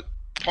not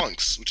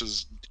punks, which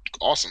is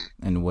awesome.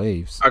 in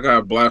waves. I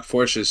got black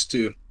forces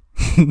too.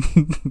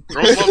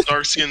 Girls love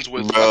dark skins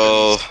with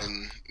Bro. weapons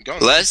and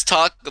guns. Let's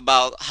talk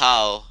about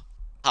how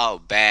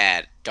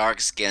bad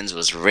dark skins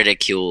was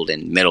ridiculed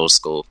in middle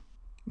school.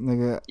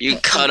 Nigga, You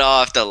cut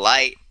off the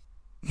light.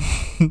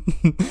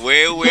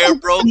 Where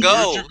bro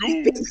go?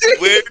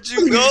 Where'd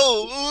you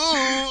go?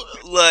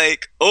 Ooh.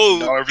 Like, Now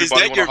oh, everybody is that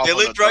wanna your hop on a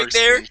village right dark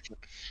there?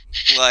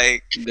 skin.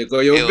 Like, They go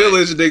your Ew.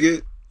 village,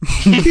 nigga.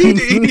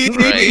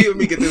 Right. Let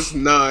me get this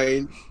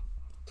 9.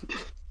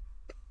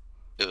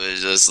 it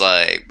was just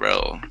like,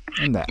 bro.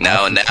 and the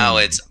Now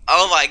African- it's,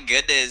 oh my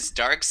goodness,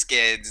 dark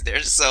skins.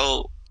 They're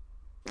so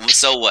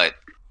what?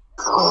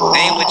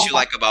 Name what you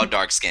like about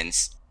dark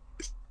skins.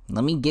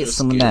 Let me get Just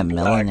some of get that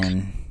black.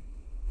 melanin.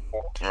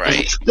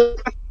 Right.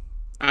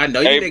 I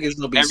know you Every- niggas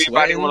gonna be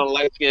Everybody sweating. want a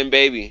light skinned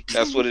baby.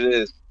 That's what it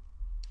is.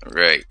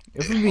 Right.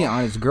 If we be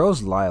honest,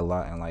 girls lie a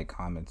lot in like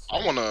comments.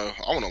 I want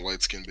a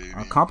light skin baby.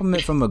 A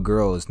compliment from a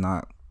girl is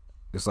not.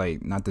 It's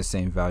like not the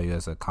same value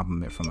as a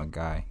compliment from a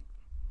guy.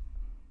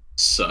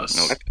 Sus.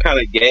 No. That's kind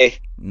of gay.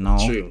 No,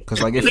 True.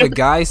 because like if a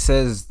guy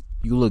says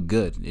you look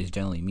good, it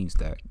generally means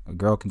that. A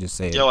girl can just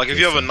say it. Yeah, like if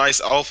you have a Just,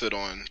 nice outfit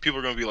on, people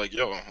are gonna be like,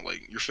 "Yo,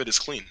 like your fit is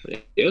clean."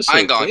 You're so I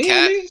ain't gonna clean,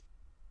 cap. nigga.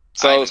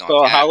 So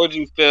cat. how would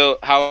you feel?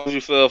 How would you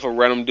feel if a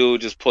random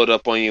dude just pulled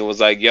up on you and was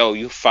like, "Yo,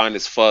 you fine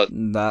as fuck"?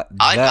 That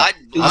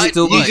I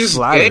still look, be just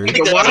flattered. gay,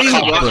 but why do you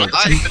But- want-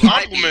 I take the I'd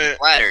be compliment.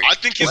 flattered. I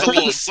think he's a What?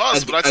 little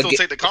sus, but I still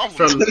take the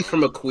compliment.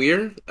 From a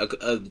queer, a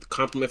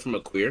compliment from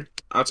a queer.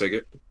 I'll take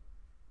it.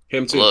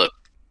 Him too. Look.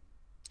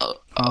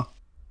 Huh?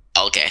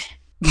 Okay.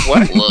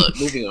 What? Look,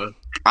 Moving on.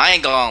 I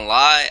ain't gonna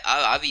lie.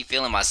 I be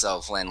feeling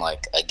myself when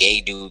like a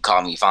gay dude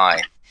call me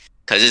fine,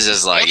 cause it's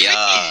just like, yeah,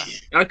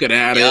 I could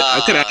add it.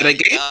 I could add a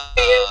game.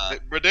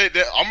 But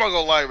I'm not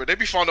gonna lie, but they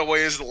be finding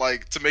ways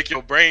to make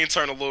your brain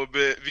turn a little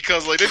bit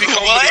because like they be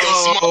coming What? with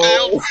a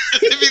smile.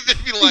 they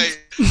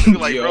be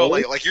like, bro, Yo.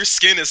 like your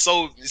skin is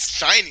so it's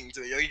shining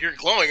to you. Like, you're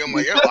glowing. I'm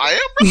like, yeah, I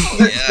am,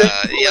 bro.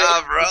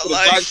 yeah, bro. The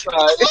dark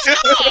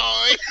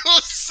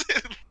Like, side.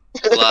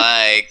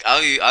 like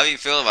I be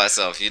feeling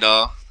myself, you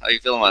know. I be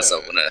feeling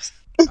myself when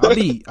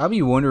that. I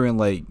be wondering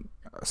like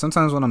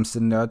sometimes when I'm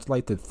sitting there, I just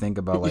like to think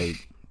about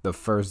like the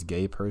first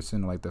gay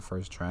person, like the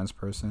first trans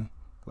person.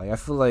 Like I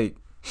feel like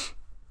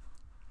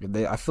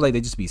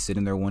they just be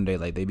sitting there one day,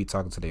 like they be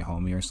talking to their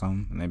homie or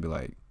something, and they be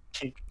like,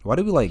 "Why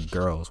do we like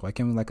girls? Why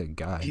can't we like a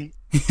guy?"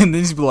 And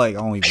then just be like, "I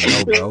don't even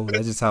know, bro.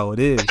 That's just how it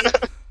is."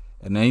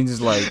 And then you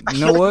just like,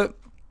 you know what?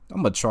 I'm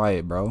gonna try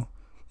it, bro.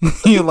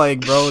 You're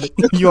like, bro,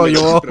 you on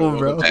your own,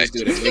 bro. Just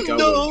do the make out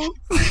No.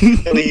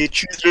 And you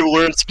choose your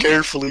words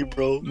carefully,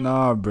 bro.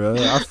 Nah, bro.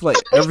 I feel like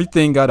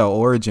everything got an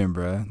origin,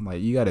 bro.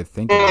 Like you got to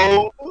think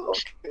about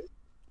it.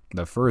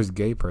 The first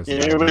gay person,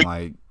 Yeah, I'm like-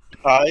 like,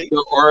 Hi.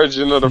 The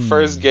origin of the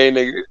first gay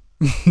nigga.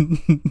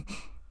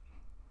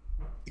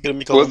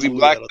 Was he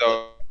black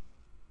though?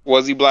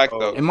 Was he black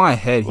though? in my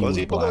head, he Was was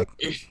he black,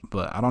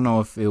 but I don't know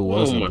if it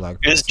was Oh a my- black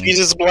Is person.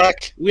 Jesus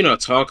black? We're not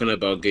talking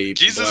about gay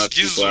Jesus black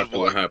was people after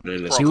what black. happened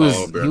in this He call,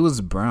 was bro. he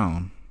was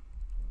brown.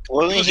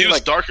 Wasn't He he was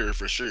like darker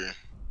for sure.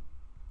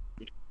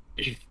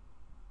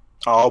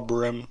 all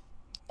brim?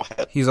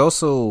 He's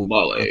also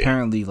Molly.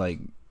 apparently like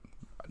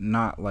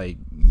not like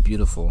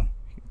beautiful.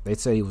 They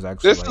say he was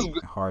actually This is-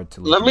 like hard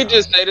to look. Let in me the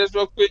just eye. say this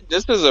real quick.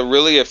 This is a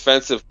really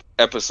offensive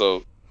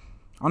episode.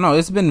 Oh no,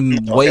 it's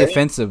been way Okay.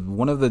 offensive.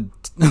 One of the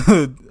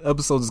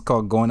episodes is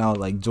called "Going Out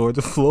Like George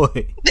Floyd."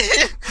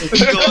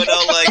 Going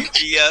out like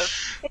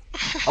GF.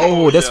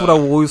 Oh, that's yeah. what I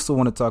always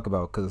want to talk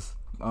about because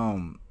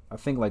I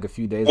think like a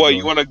few days What, ago.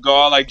 you want to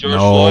go out like George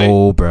Floyd?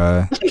 No,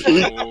 bruh.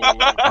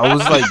 Oh. I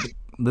was like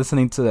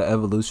listening to the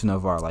evolution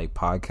of our like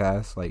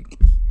podcast. Like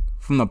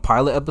from the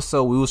pilot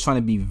episode, we was trying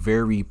to be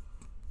very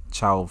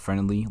child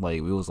friendly.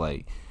 Like we was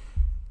like,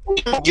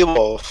 Give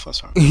off.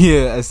 That's right.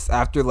 yeah.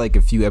 After like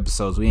a few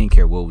episodes, we didn't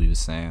care what we was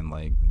saying.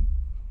 Like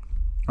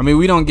I mean,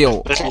 we don't get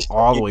Especially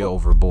all the way people.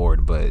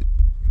 overboard, but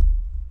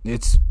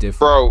it's different.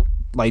 Bro,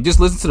 Like, just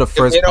listen to the if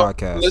first they don't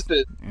podcast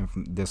listen, and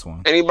from this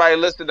one. anybody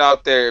listen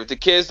out there, if the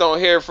kids don't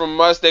hear from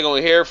us, they're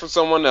gonna hear from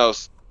someone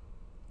else.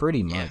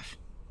 Pretty much.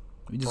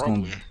 We just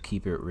Probably. gonna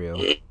keep it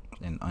real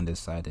and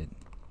undecided.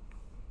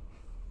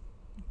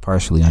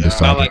 Partially Yeah,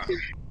 undecided. I like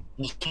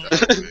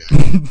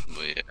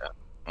But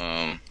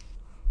yeah.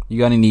 You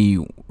got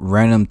any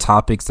random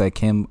topics that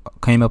came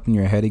up in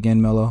your head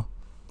again, Mello?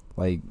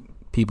 Like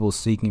people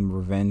seeking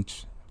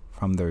revenge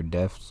from their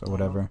deaths or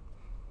whatever?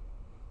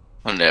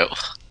 Oh no.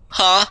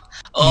 Huh?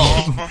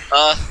 Oh. What was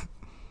I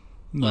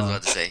No.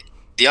 about to say?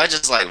 Do y'all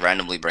just like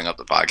randomly bring up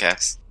the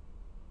podcast?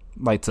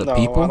 Like to No,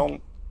 people? I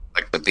don't.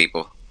 Like the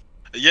people?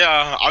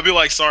 Yeah, I'll be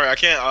like, sorry, I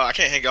can't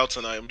hang out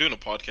tonight. I'm doing a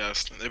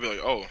podcast. And they'd be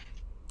like, oh,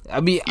 I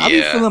be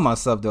Yeah. feeling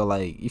myself though.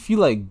 Like if you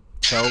like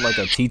tell like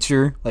a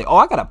teacher, like, oh,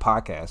 I got a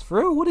podcast. For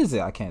real? What is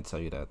it? I can't tell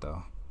you that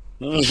though.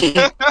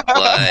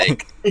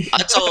 Like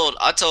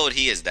I told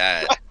his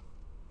dad.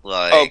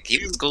 Like he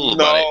was cool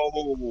about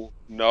it.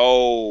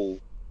 No.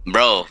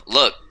 Bro,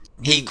 look,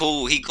 he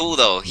cool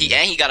though. He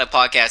got a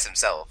podcast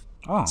himself.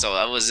 Oh, So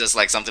that was just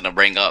like something to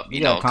bring up, you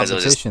you know, got because it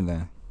was just competition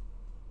then.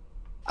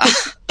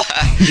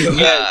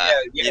 Yeah.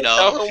 you Tell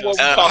know, him what we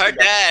talking her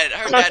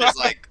dad is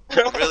like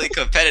really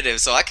competitive,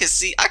 so I can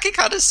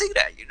kind of see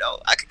that, you know,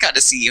 I can kind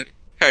of see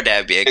her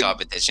dad being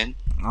competition.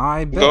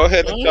 I bet. Go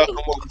ahead and tell him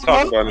what we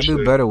talking about. I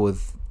do better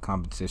with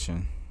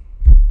competition.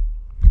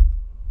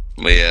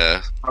 But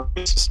yeah,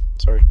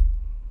 Sorry.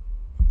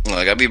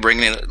 like I be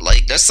bringing it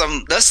like that's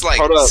like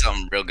Hold up.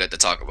 something real good to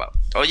talk about.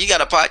 Oh, you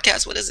got a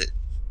podcast? What is it?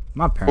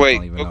 My parents Wait,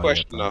 don't even good know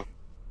question yet, though.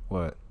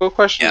 What? Good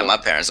question. Yeah, though. my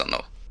parents don't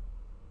know.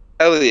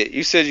 Elliot,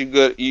 you said you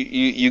good.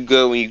 You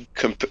good when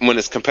when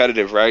it's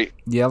competitive, right?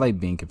 Yeah, I like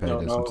being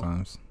competitive No.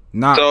 sometimes.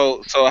 Not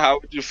So how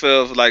would you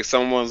feel if like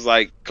someone's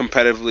like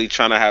competitively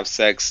trying to have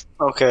sex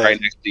Okay. right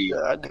next to you?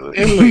 Yeah, I do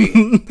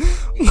it.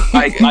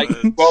 Like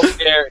you both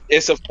there,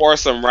 it's a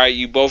foursome, right?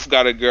 You both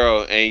got a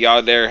girl and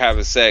y'all there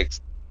having sex,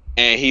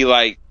 and he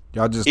like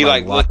y'all just he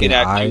like looking looking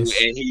at eyes.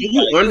 you, and he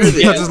You like, under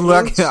the Y'all just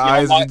looking at he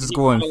eyes. like- You just he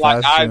going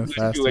like faster eyes and with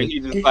faster. you, and he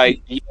just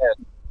like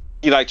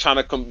he like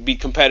trying to be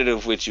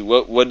competitive with you.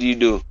 What do you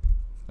do?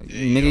 Like,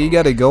 nigga, you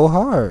gotta go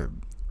hard.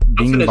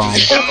 Bing finna bong.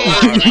 just-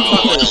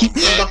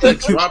 I'm about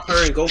to drop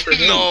her and go for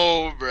him.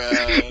 no,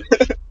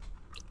 bruh.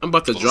 I'm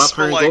about to drop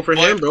her and go for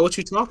him, bro. What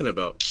you talking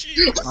about?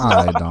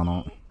 Alright,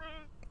 Donald.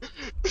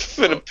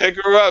 Finna pick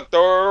her up,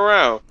 throw her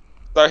around,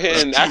 start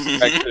hitting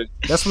action.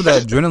 That's where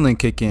that adrenaline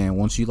kick in.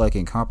 Once you like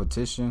in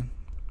competition,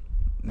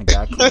 nigga,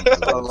 I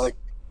can't. Like,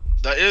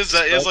 That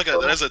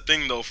is a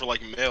thing though for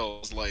like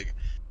males. Like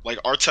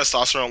our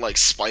testosterone like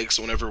spikes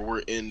whenever we're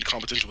in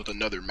competition with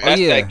another man. That's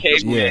yeah, that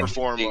caveman. yeah. We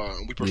perform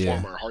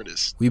Yeah. our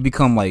hardest. We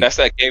become like That's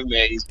that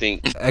caveman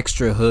instinct.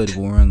 extra hood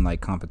when we're in like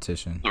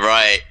competition.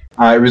 Right.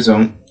 All right,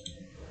 resume.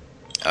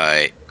 All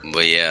right.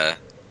 But yeah,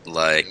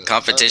 like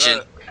competition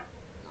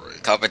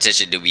Right.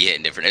 competition do be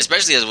hitting different,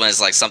 especially when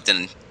it's like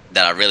something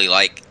that I really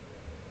like.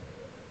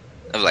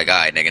 I'm like, all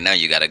right, nigga, now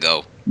you gotta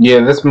go. Yeah,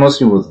 that's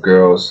mostly with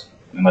girls.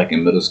 And like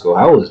in middle school,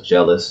 I was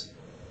jealous.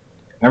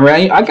 Remember,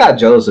 I got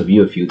jealous of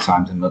you a few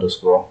times in middle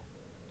school.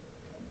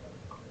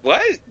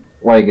 What?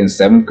 Like in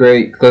 7th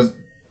grade, because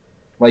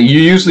like you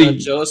Not usually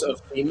jealous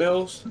of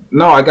females?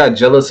 no, I got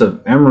jealous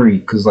of Emory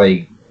because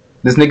like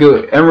this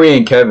nigga Emory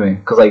and Kevin,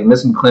 because like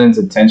Miss McClendon's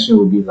attention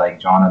would be like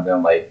drawn on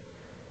them, like,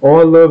 oh,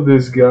 I love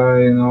this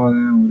guy and all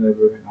that,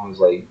 whatever. And I was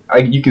like,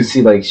 you could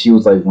see like she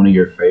was like one of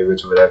your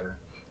favorites or whatever.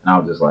 And I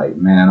was just like,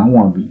 man, I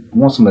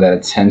want some of that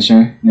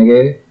attention,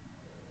 nigga.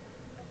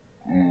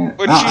 And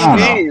What I don't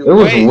you know. mean? It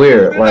was Wait,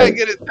 weird. Where did I Like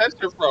get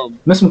attention from?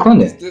 Miss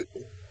McClendon.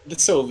 The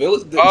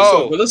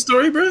Sovilla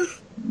story, bro?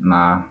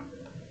 Nah.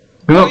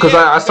 You know, because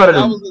I started.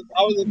 I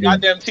was a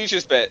goddamn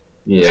teacher's pet.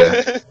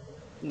 Yeah.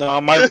 no,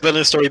 my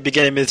villain story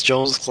began in Miss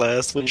Jones'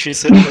 class when she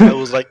said I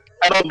was like,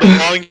 I don't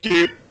belong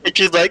here. And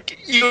she's like,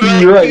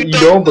 you're Right, you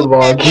don't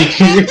belong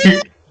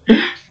here.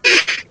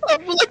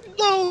 I'm like,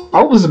 no.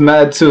 I was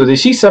mad too.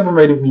 She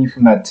separated me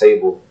from that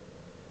table.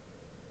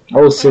 I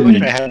was I sitting.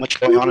 didn't have much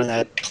going on in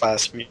that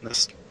class, to be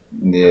honest.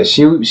 Yeah,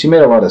 she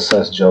made a lot of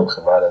sus jokes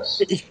about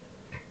us.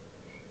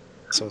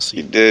 So You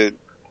see. did.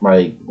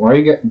 Like, why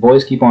you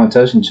boys keep on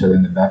touching each other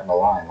in the back of the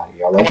line? Like,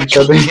 y'all love each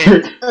other?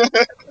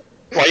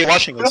 Why are you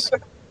watching this? Bro,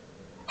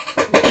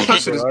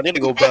 I need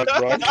to go back,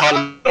 bro.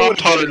 I'm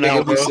taller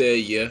now, bro. Who said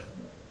yeah? I'm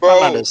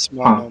not Bro, as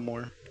small no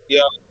more.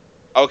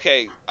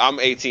 okay, I'm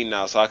 18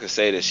 now, so I can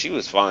say that she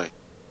was fine.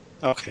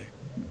 Okay.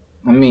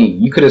 I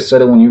mean, you could have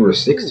said it when you were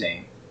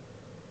 16.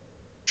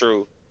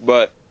 True,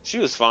 but she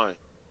was fine.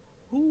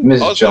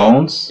 Miss Also,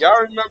 Jones? Y'all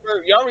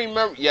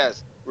remember?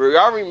 Yes.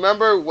 Y'all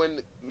remember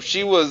when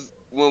she was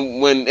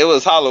when it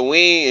was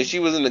Halloween and she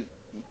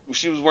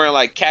was wearing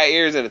like cat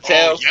ears and a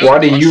tail. yeah. Why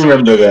do you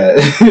remember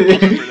that?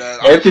 remember that.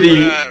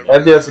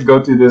 Anthony has to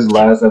go through this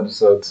last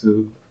episode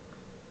too.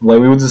 Like,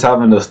 we were just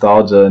having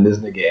nostalgia, and this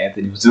nigga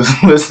Anthony was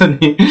just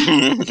listening.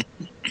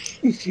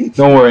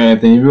 Don't worry,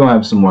 Anthony. We're gonna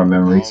have some more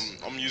memories.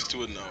 I'm used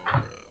to it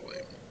now, bro.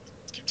 Like,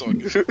 keep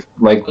talking.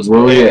 Like That's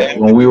where we cool. at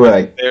when we were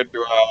like There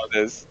through all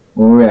this.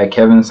 when we were at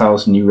Kevin's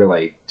house and you were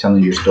like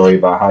telling your story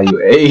about how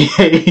you ate.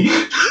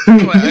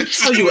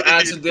 How you But-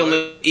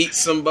 accidentally eat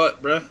some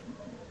butt, bruh?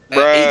 At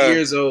Bruh. 8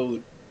 years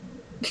old.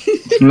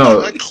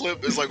 No, that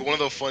clip is like one of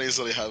the funniest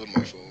that I have in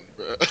my phone,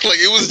 bro. Like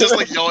it was just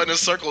like y'all in a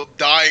circle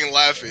dying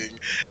laughing.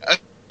 I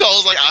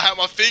was like, I had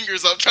my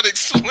fingers up trying to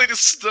explain the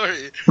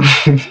story.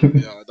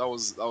 Yeah, that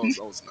was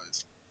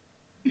nice.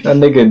 that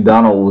nigga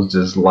Donald was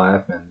just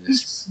laughing.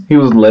 He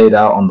was laid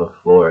out on the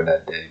floor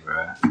that day,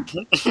 bro.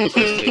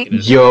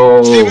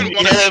 Yo, Steven We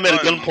won had his him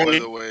at gun, by gunpoint.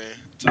 the way.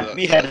 To that,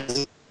 We had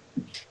his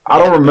I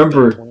don't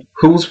remember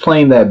who was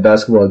playing that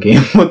basketball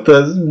game with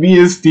us. Me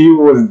and Steve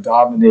was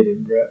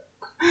dominated, bro.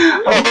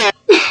 Oh,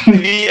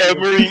 me,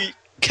 Emory,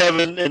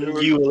 Kevin, and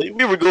you. Like,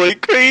 we were going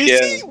crazy.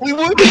 Yeah. We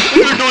were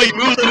doing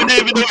moves that we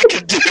didn't even know we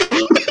could do.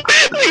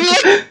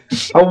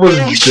 I was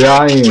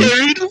dying.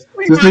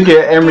 This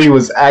nigga Emory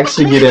was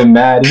actually getting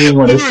mad. He didn't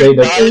want to say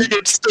dying nothing.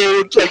 and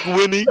still like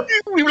winning.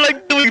 We were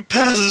like doing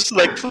passes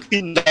like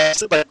fucking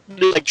nice,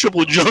 like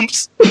triple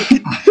jumps.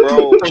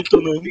 Bro, Dunked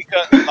on them.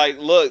 because like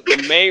look, the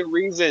main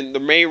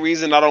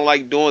reason I don't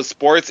like doing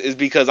sports is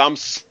because I'm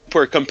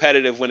super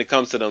competitive when it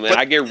comes to them, and But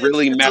I get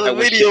really it's mad a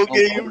when video shit don't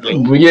game, go bro.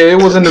 right. But yeah,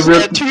 it wasn't the We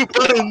real. had 2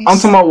 buttons. I'm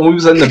talking about when we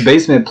was in the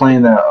basement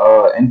playing that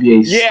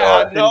NBA Yeah,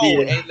 stuff. I know.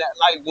 NBA. And that,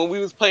 like when we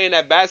was playing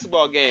that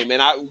basketball game,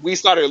 and we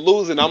started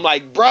losing, I'm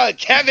like, bruh,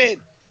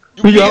 Kevin,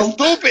 you being Yo.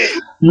 stupid,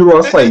 You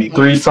lost like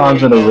 3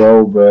 times in a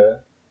row,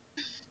 bruh.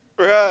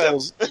 That bruh.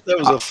 was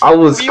I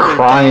was we were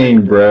crying,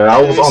 dying, bruh. I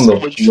It was was on so the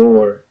much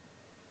floor.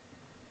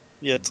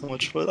 Yeah, so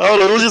much fun. I don't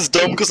know, it was just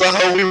dumb because of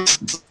how we were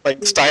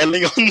like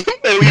styling on them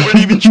and we weren't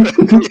even trying.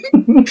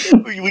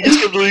 We just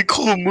kept doing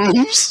cool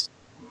moves.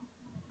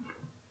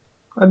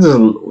 I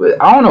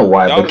don't know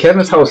why, That but was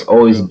Kevin's stupid, house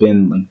always bro.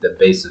 been like the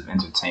base of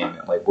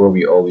entertainment, like where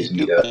we always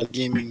meet up.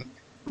 Gaming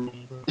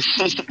room, bro.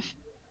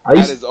 I At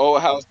used, his old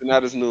house and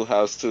at his new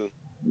house too.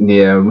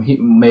 yeah, he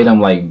made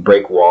him like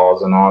break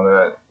walls and all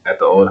that at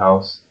the old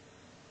house.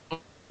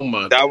 Oh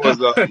my That was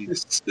god.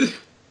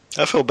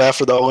 I feel bad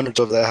for the owners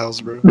of that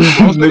house, bro. most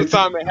of the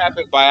time it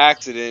happened by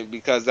accident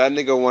because that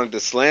nigga wanted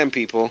to slam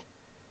people,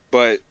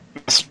 but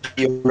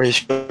He already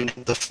showed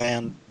the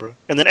fan, bro.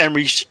 And then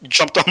Emery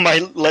jumped on my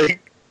leg.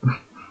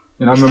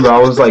 And I remember I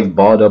was like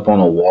balled up on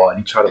a wall, and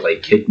he tried to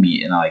like kick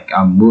me, and I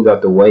moved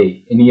out the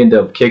way, and he ended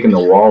up kicking the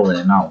wall in,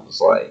 and I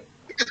was like,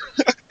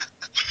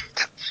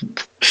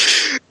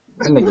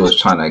 that nigga was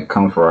trying to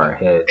come for our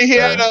head. he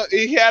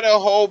had a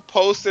whole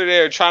poster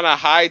there trying to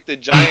hide the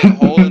giant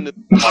hole in the.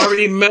 I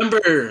remember.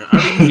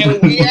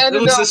 And we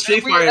It was the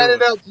Street Fighter.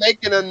 ended up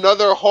making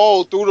another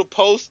hole through the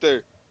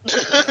poster.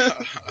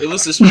 It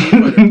was the Street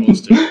Fighter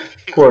poster.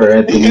 Poor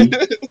Anthony.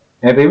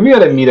 Anthony, we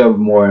gotta meet up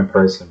more in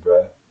person,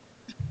 bro.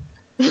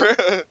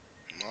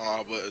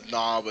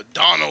 Nah, but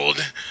Donald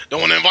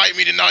don't want to invite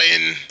me to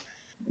nothing.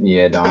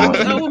 Yeah, Donald.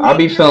 No, I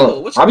be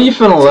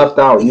feeling left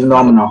out, even though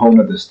I'm in a whole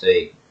nother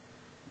state.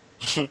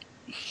 Niggas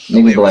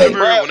be like,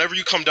 Whenever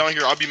you come down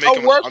here, I'll be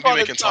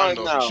making time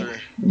though, now. for sure.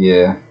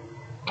 yeah.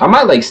 I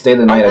might like stay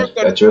the night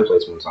at your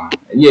place one time.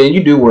 Yeah,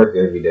 you do work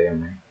every day,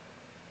 man.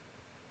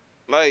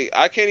 Like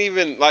I can't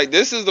even like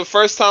this is the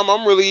first time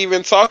I'm really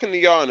even talking to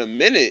y'all in a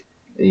minute.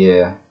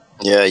 Yeah.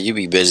 Yeah, you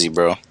be busy,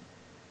 bro.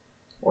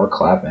 Or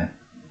clapping.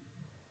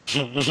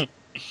 Yeah,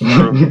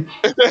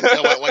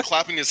 like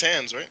clapping his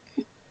hands, right?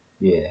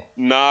 Yeah.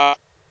 Nah.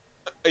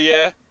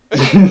 Yeah.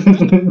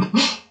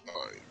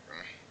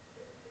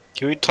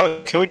 Can we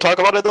talk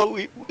about it though?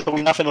 We're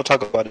not finna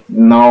talk about it.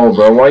 No,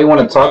 bro. Why you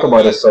want to talk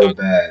about it so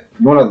bad?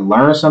 You want to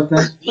learn something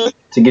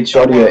to get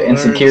you out of your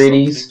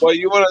insecurities? Well,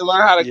 you want to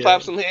learn how to Yeah.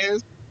 clap some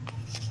hands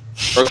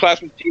or clap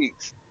some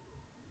cheeks?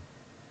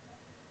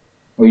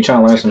 Or you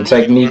trying to learn some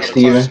techniques,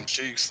 Steven? Some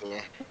cheeks, though.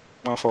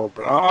 My fault,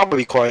 bro. I'm gonna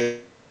be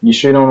quiet. You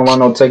sure you don't want to learn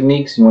no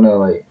techniques? You want to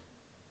like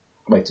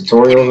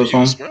tutorials or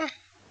something? Bro.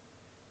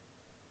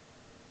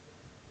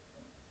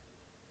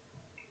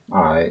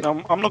 Alright.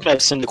 I'm looking at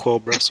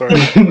Cyndaquil, bro. Sorry.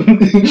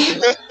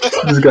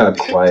 Just got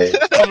quiet.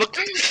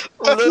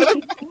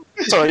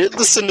 Sorry,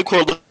 the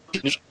Cyndaquil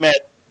is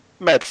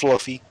mad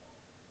fluffy.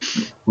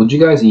 Would you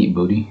guys eat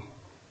booty?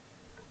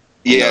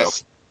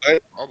 Yes.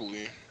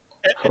 Probably.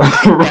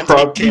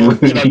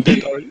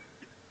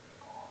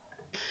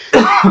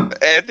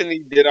 Anthony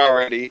did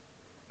already.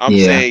 I'm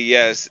Yeah. saying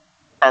yes.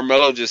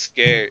 Carmelo just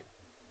scared.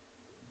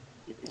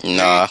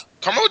 Nah,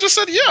 Carmelo just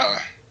said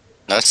yeah.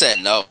 I said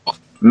no.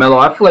 Mello,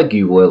 I feel like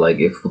you would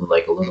if with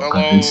like a little Hello.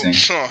 convincing.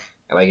 Huh.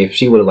 Like if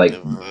she would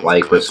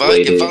have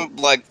persuaded. If I'm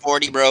like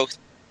 40, bro,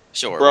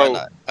 sure, Bro, why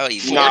not? I would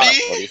eat nah.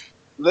 40.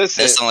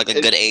 Listen, That sounds like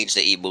a good age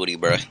to eat booty,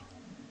 bro.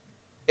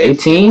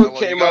 18?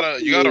 Well,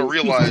 you gotta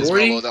realize,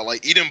 40? Mello, that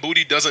like eating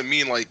booty doesn't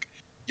mean like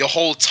your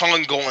whole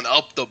tongue going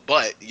up the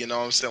butt. You know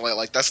what I'm saying?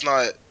 Like that's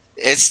not.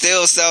 It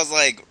still sounds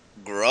like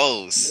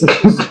gross.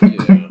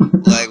 Yeah.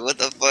 Like what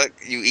the fuck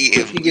you eat?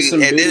 You get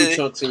some and booty then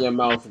chunks in your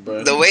mouth,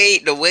 bro. the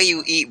way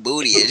you eat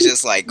booty is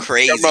just like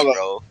crazy, Carmelo.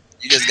 bro.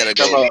 You just gotta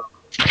go. Carmelo,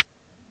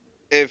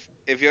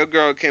 if your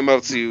girl came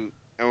up to you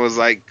and was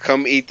like,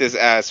 "Come eat this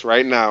ass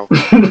right now,"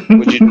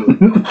 would you do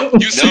it?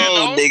 You saying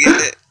No, no?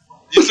 nigga.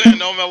 You saying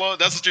no, Mello?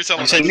 That's what you're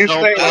telling I'm us. saying You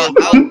no. saying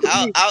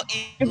I'll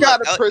eat. she Look,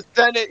 gotta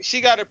present it. She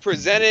gotta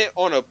present it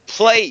on a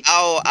plate,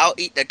 I'll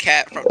eat the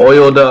cat from the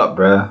Oiled bottom, up,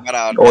 bruh. but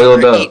I'll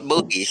Oiled never eat up.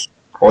 booty.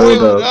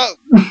 Oiled oiled up.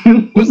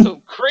 up with some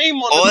cream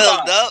on the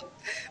Oiled top. up.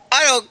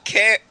 I don't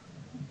care.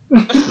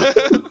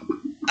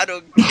 I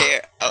don't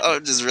care. I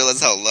just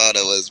realized how loud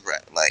it was, bro.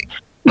 Like,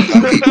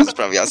 my people's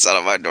probably outside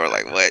of my door.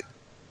 Like, what?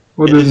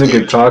 What It this is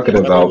nigga talking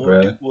about,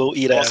 bruh? We'll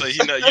eat Also, ass.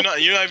 you're not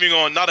even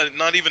going.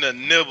 Not even a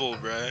nibble,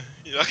 bruh.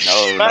 No,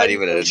 Not not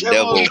even even a a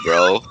nibble. nibble,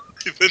 bro.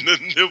 Even a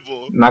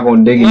nibble. Not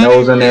gonna dig your Not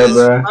nose even, in there, Yes.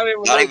 bruh. not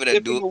even Not like even a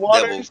dipping the nibble,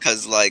 waters.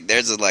 because like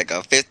there's like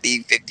a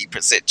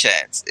 50%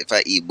 chance if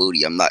I eat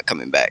booty, I'm not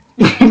coming back.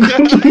 Like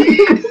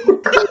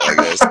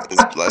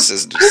let's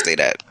just stay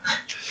that.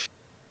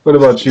 What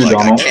about you, Like I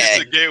Donald? It's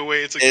can't. a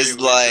gateway. It's a It's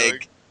gateway drug.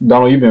 like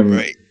Donald, you've been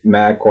right.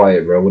 mad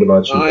quiet, bro. What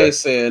about you, I bro? ain't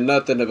saying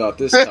nothing about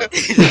this topic.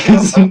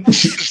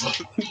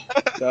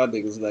 Y'all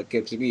niggas not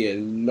catching me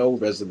in no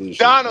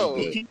resolution. I'm Donald,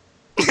 good.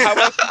 how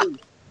about you?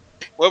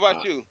 What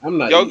about you? I'm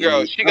not Yo, eating.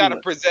 girl, she gotta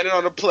present it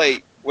on a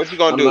plate. What you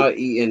gonna I'm do? not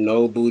eating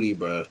no booty,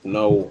 bro.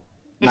 No.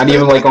 Not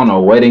even like on a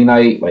wedding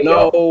night, like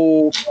No,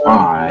 yo. bruh,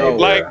 Alright, no.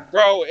 Like,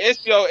 bro. bro,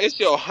 it's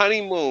your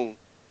honeymoon,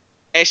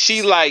 and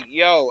she like,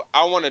 yo,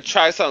 I want to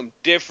try something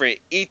different.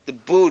 Eat the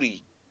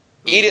booty.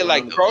 Eat it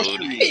like The groceries.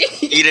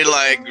 booty. Eat it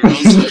like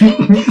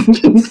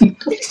groceries.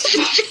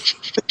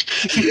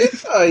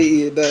 I ain't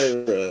eating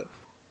that, bro.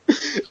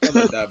 I'm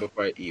gonna die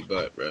before I eat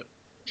butt, bro.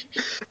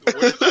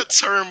 Where did that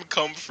term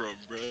come from,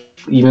 bruh?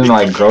 Even Eat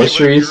like the booty like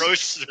groceries.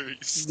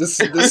 groceries. The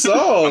From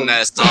song.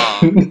 that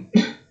song.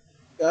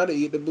 Gotta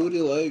eat the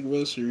booty like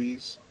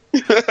groceries.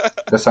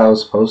 That's how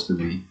it's supposed to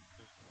be.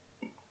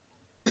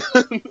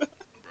 Bruh,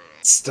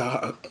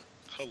 Stop.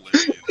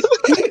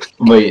 hilarious.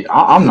 Wait,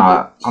 I'm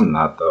not. I'm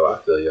not though. I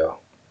feel y'all.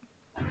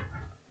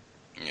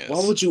 Yes.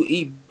 Why would you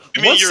eat? I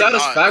mean, What you're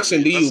satisfaction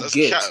not, do you that's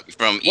get? cap.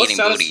 From What eating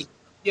booty?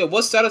 Yeah,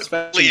 what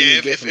satisfaction do Yeah,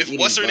 you get from if eating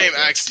what's her butt, name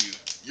bro? asks you,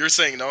 you're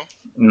saying no.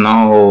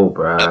 No,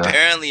 bruh.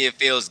 Apparently, it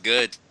feels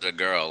good to the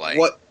girl. Like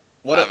What I've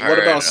what heard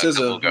about a couple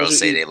scissor? What girls you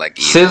say eat? they like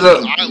to eat Scissor,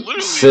 booty. I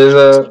literally.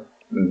 scissor.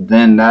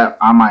 Then that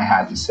I might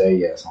have to say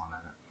yes on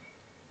that.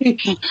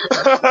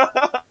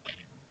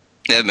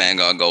 That man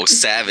gonna go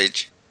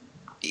savage.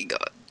 He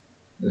got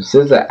If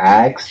scissor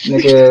asks,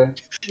 nigga.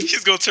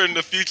 He's gonna turn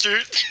the future.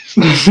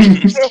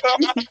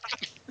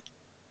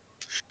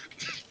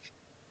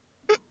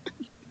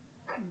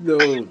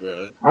 No,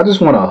 bro. I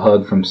just want a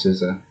hug from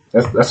scissor.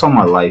 That's on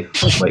my life.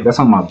 Like that's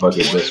on my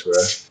bucket list,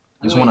 bruh.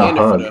 You Just ain't want a in it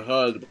for hug. the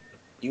hug. Bro.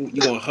 You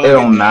gonna It hug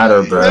don't and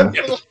matter, then-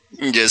 bruh.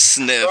 just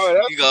sniff. Bro,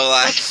 that's- You go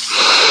like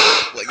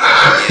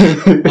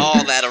you get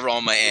all that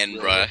aroma in,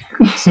 bro.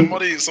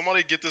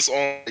 Somebody get this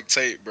on like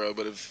tape, bro.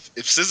 But if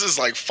Sis is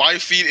like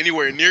 5 feet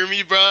anywhere near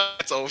me, bro,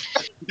 it's over.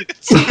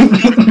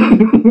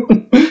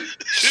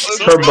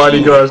 Her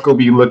bodyguard's gonna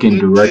be looking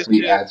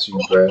directly at you,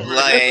 bruh.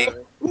 Like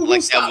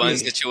that Stop one me.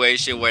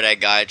 situation where that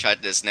guy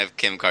tried to sniff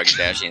Kim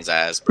Kardashian's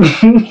ass, bro.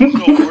 No,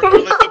 or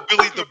like the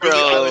Billy Bro.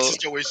 Eilish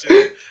situation.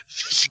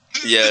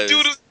 Yes.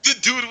 The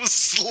dude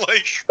was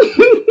like,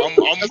 I'm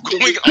going to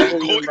blank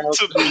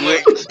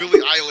Billie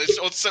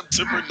Eilish on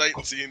September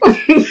 19th.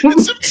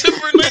 And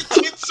September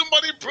 19th,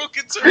 somebody broke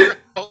into her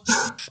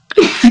house.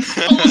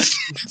 I was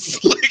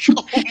just like,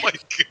 oh my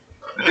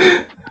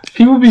god.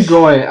 People be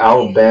going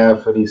out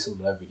bad for these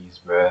celebrities,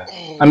 bruh.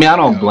 Oh I mean, I my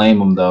don't God. blame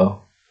them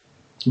though.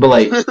 But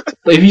like,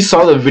 if you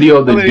saw the video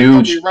of the Somebody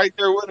dude, be right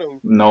there with him.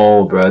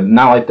 no, bruh,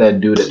 not like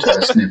that dude that tried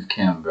to sniff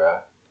Kim,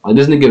 bruh. Like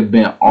this nigga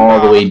bent all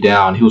the way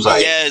down. He was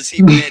like, Yes,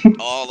 he went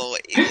all the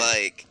way.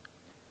 Like,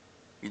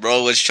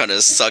 bro was trying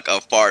to suck a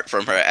fart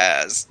from her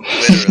ass,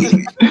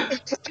 literally.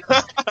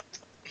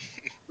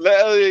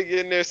 Let Elliot get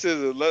in there,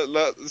 scissor.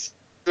 Let see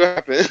what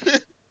happen.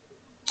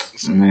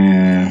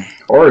 man,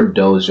 or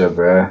Doja,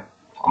 bruh,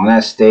 on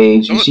that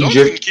stage, and she Those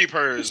drip, can keep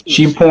hers.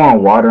 she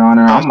pouring water on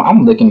her.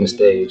 I'm licking the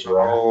stage,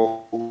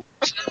 bruh. Oh.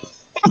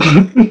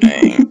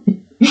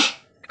 Dang.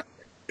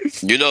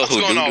 You know That's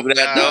who going do out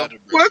that though? bad,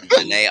 bro. What the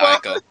Janae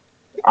fuck? Aiko.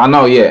 I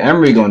know, yeah,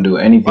 Emory gonna do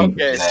anything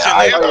Okay, for Janae. Janae,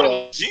 I Aiko. thought it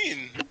was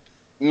Jean.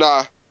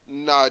 Nah,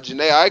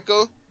 Janae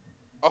Aiko.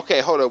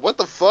 Okay, hold up. What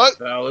the fuck?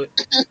 Valid.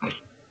 This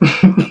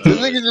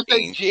nigga just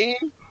say Gene?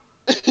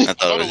 I I thought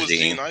thought it it was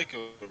Jean. Jean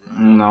Aiko, bro.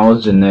 No,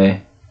 it's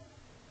Janae.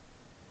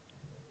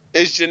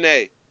 It's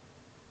Janae.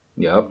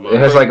 Yep, it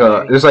has like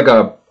a, there's like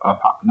a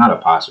not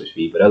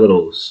apostrophe, but a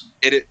little. Is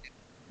It it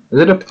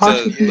it's a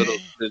apostrophe? little.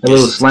 A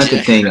little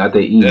slanted thing at the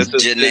E. That's a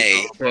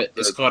Janae.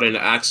 It's called an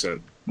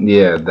accent.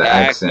 Yeah, the the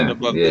accent accent.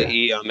 above Yeah, the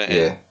E on the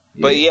end.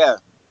 yeah. But yeah,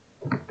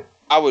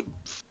 I would.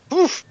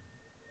 Oof.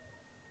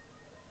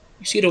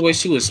 You see the way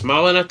she was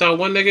smiling at that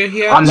one nigga?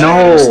 He I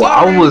know.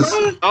 Stop I her, was. bro.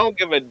 I don't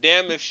give a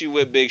damn if she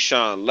with Big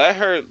Sean. Let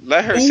her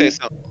say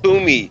something to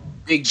me.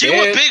 Big She Dad.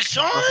 with Big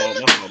Sean?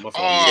 My fault.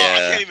 Oh,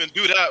 Yeah. I can't even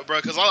do that,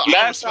 bro, because I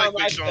Last respect time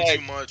Big I Sean checked-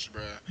 too much,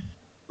 bro.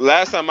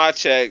 Last time I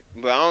checked,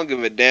 but I don't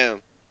give a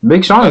damn.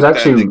 Big Sean is Fuck that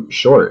actually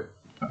short.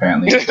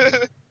 Apparently,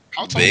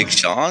 How tall Big is he?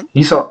 Sean?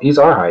 he's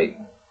our height.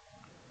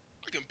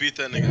 I can beat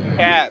that nigga.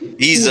 Cap.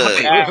 He's a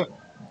Cap.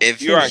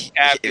 If You are if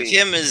capping.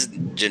 him as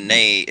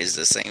Janae is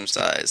the same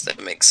size,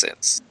 that makes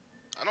sense.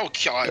 I know.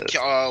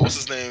 What's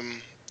his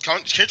name?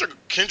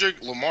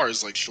 Kendrick Lamar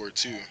is like short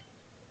too.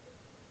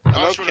 I Not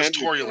know as short as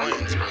Kendrick. Tory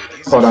Lanez, but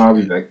he's Hold on, I'll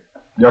be short.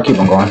 back. Y'all keep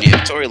on going.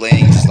 Yeah, Tory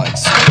Lanez is like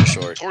super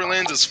short. Tory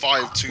Lanez is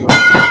 5'2", bro.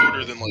 He's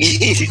shorter than like.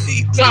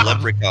 He's a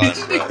leprechaun,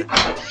 bro.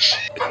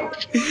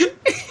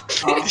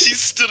 He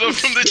stood up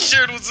from the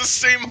chair and was the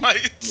same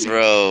height.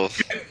 Bro,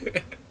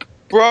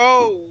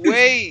 Bro,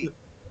 wait.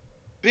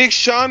 Big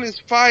Sean is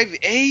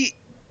 5'8".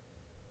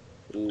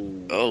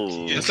 Ooh.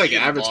 oh, Yeah, That's like he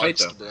getting average height,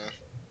 boxed, though. bro.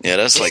 yeah,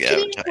 that's like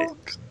average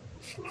height.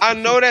 I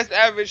know that's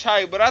average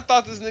height, but I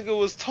thought this nigga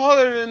was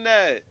taller than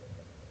that.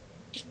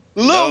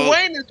 Lil No.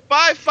 Wayne is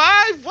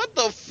 5'5"? What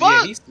the Yeah,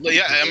 fuck? he's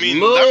Yeah, I mean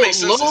Lil- that makes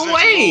sense. Lil Lil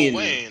Wayne.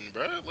 Wayne,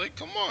 bro. Like,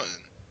 come on.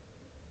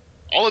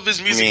 All of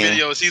his music Man.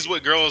 videos, he's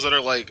with girls that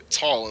are like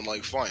tall and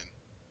like fine.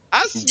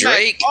 I smacked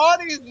Drake? all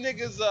these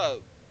niggas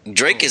up.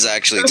 Drake is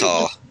actually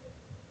tall.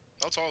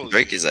 How tall is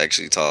Drake he? is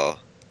actually tall.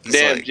 He's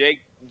Damn, like,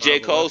 J.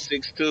 Cole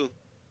 6'2".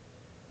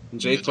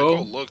 J. J. Cole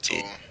Cole. look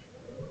tall.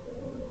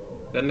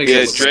 That nigga Yeah,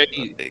 looks Drake.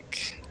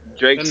 like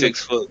Drake That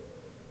 6 foot.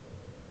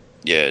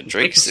 yeah, Drake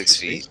Drake's is 6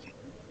 6 feet.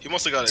 He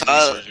must have got a knee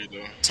Tyler- surgery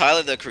though.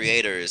 Tyler the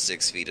Creator is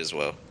 6 feet as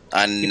well.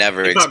 I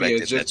never He probably a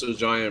expected that. jitsu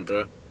giant,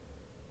 bro.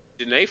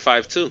 Janae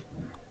 5'2".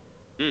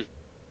 Yeah,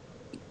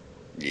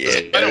 I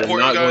Yeah, don't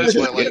not going guys, to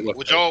but like, get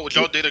would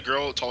y'all date a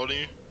girl taller than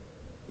you?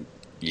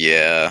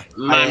 yeah.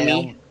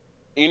 Mommy.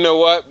 You know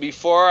what?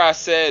 Before I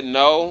said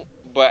no,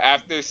 but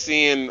after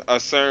seeing a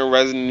certain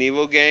Resident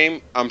Evil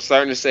game, I'm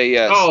starting to say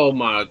yes. Oh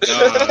my god,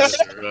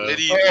 bro.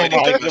 Lady, Oh lady my think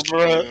God, that's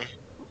bro.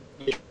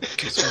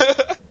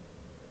 true.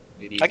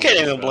 I can't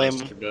even blame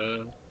him.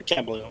 Bro. I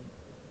can't blame him.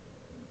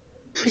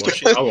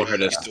 I want her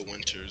to. It's the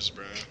winters,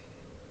 bro.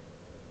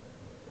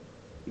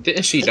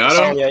 Didn't she die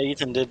Oh though? yeah,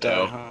 Ethan did die,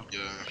 Oh. huh? Yeah.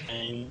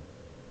 And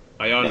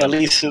How y'all at know?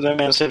 least the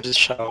man saved his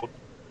child.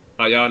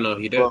 How y'all know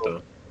he did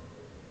though?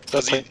 Cause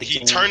That's like the he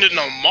king. turned into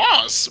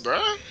moss, bro.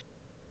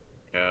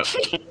 Yeah.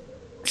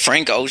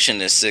 Frank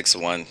Ocean is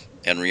 6'1",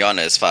 and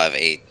Rihanna is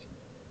 5'8".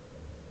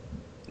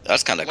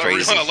 That's kind of Let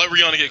crazy. Rihanna, let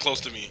Rihanna get close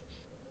to me.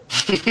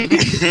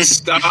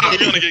 Stop. Let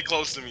Rihanna get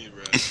close to me,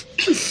 bro.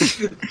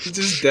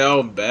 Just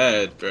down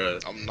bad, bro.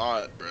 I'm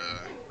not, bro.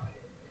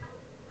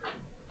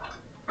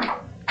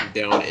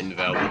 Down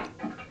invalid.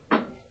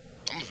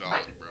 I'm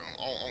valid, bro.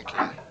 I don't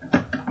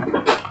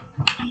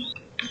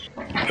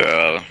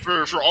care.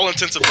 For all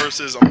intents and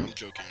purposes, I'm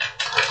joking.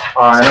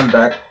 Alright, I'm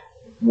back.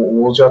 What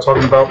was y'all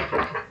talking about?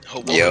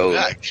 Oh, Yo.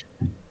 back.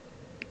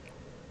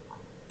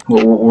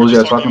 What was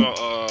y'all Just talking about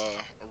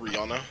about?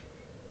 Rihanna.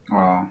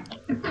 Uh,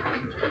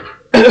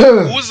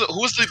 Who's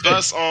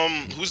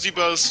the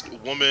best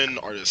woman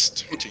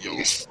artist to you?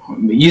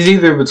 he's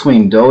either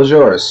between Doja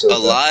or SZA.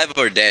 Alive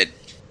or dead?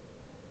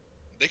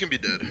 They can be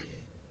dead.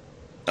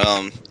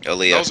 I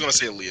Aaliyah. was gonna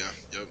say Aaliyah.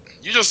 Yep.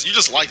 You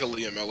just like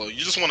Aaliyah, Mello. You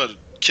just want to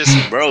kiss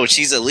her. Bro,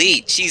 she's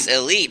elite. She's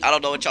elite. I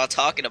don't know what y'all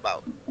talking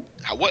about.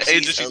 What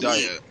age did She's she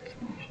die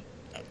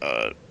elite.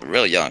 at?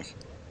 Real young.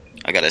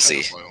 I gotta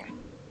see.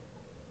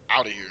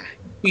 Out of here.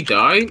 He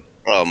died?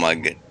 Oh my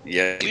god.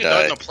 Yeah, he Aaliyah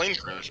died in died. a plane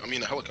crash. I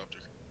mean, a helicopter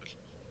crash.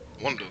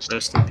 One of those.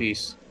 Rest in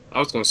peace. I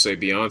was gonna say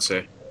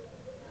Beyonce.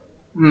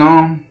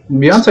 No,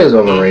 Beyonce's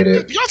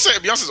overrated.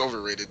 Beyonce's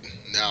overrated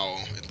now,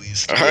 at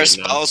least. Her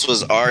spouse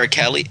was R.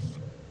 Kelly.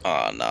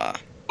 Oh nah.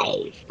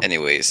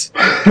 Anyways,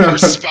 Her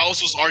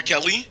spouse was R.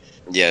 Kelly.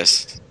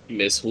 yes.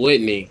 Miss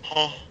Whitney.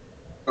 Huh?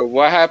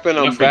 What happened?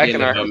 Y'all I'm back forgetting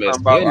and I about heard Miss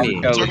something about R.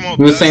 Whitney. Kelly. Talking about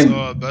Who was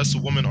saying- best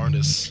woman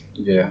artist.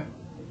 Yeah.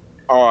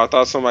 Oh, I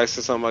thought somebody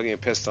said something about getting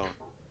pissed on.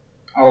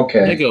 Okay.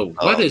 Nigga,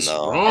 what Oh, is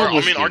no. wrong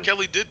with R. you?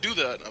 Kelly did do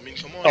that. I mean,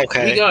 come on.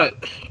 Okay.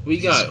 We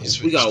got He's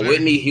fair.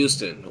 Whitney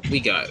Houston. We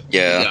got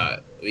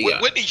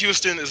Whitney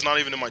Houston is not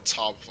even in my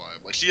top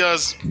 5. Like, she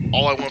has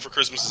 "All I Want for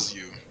Christmas Is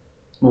You."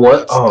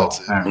 What? Oh, That's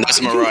it. man.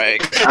 That's Mariah.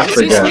 I Is this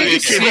forgot.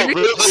 nigga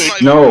serious? That's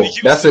not No, even Whitney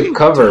that's a Houston.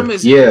 cover. Dumb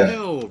as Yeah,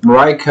 hell.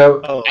 Mariah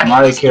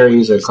Carey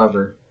is a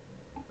cover,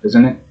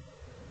 isn't it?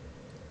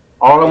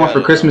 All I Want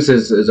for Christmas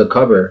is a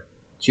cover.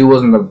 She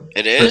wasn't the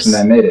It person is?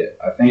 that made it.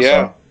 I think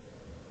Yeah. so.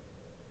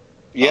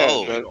 Yeah,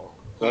 Oh.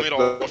 Who made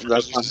 "All I Want for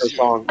that's not Christmas her Is You"?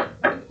 song.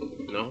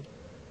 No?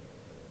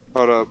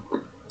 Hold up.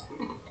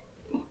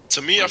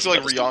 To me, I feel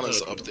like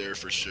Rihanna's up there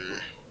for sure.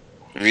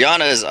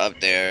 Rihanna is up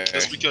there.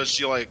 That's because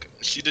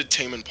she did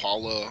Tame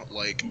Impala,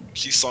 like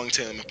she sung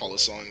Tame Impala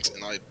songs,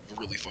 and I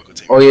really fuck with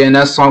Tame. Oh yeah, and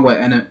that song with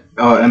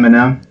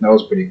Eminem, that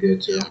was pretty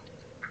good too.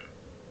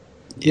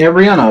 Yeah,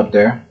 Rihanna up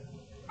there.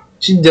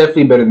 She's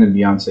definitely better than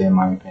Beyonce in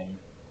my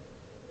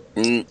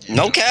opinion.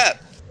 No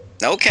cap.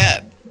 No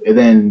cap. And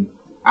then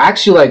I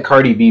actually like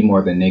Cardi B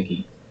more than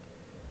Nicki.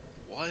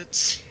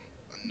 What?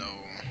 No.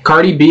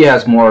 Cardi B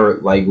has more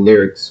like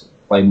lyrics,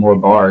 like more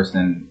bars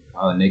than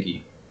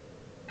Nicki.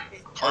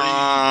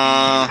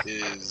 Cardi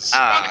is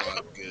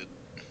not good.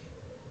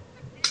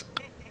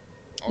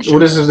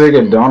 What is this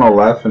nigga Donald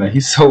laughing at?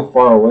 He's so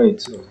far away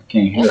too. I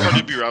can't All hear Cardi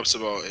him. B raps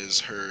about is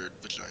her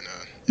vagina.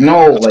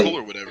 No, That's like cool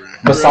or whatever.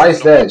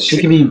 besides that,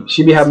 she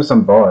be having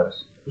some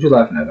bars. What you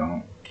laughing at,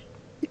 Donald?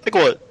 Like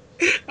what?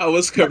 I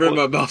was covering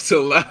my mouth to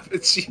laugh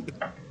at you.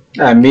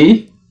 At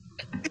me?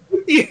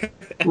 Yeah.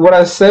 What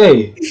I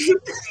say?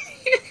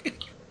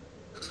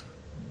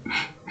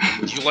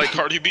 You like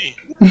Cardi B?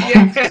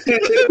 Yeah.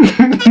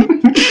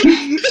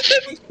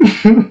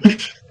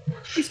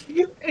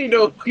 Ain't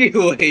no fucking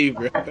way,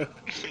 bro.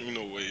 You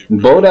know, wave.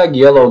 Bodak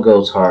Yellow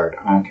goes hard.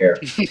 I don't care.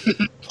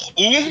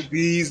 Ooh,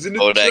 Bees in the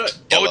Bodak truck.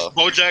 Yellow.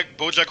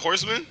 BoJack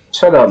Horseman.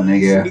 Shut up,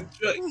 Bees in the nigga.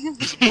 truck.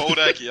 It's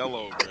Bodak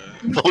Yellow,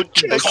 bro.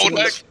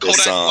 Bojack. Kodak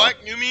song. Black.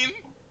 You mean?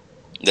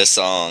 The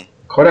song.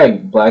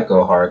 Kodak Black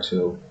go hard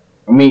too.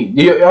 I mean,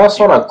 y'all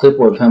saw that clip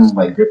with him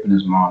like gripping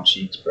his mom's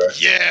cheeks, bro.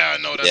 Yeah,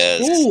 no, that's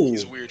Yes.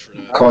 he's weird for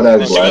that. Kodak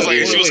She was Black. like,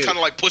 she was Wait. kind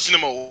of like pushing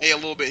him away a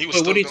little bit. He was Wait,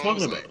 still what are you going. I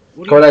was talking like- about?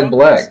 What are you Kodak talking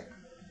Black.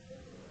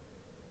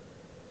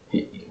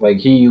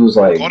 He was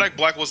like, Kodak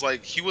Black was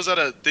like, he was at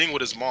a thing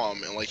with his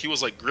mom, and like he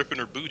was like gripping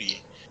her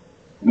booty.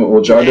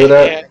 would y'all do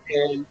that?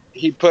 And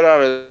he put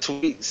out a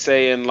tweet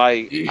saying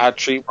like, "I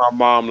treat my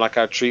mom like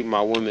I treat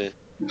my women."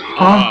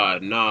 Huh?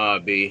 Nah,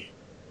 B.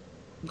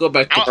 Go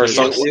back to I, Or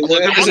prison. something.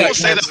 look, I'm not gonna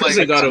say that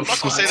Prison got him I'm not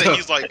gonna say fucked that up.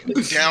 he's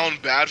like down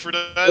bad for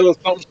It that. was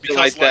something Because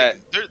like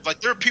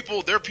that. there are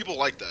people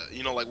like that,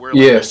 you know, like where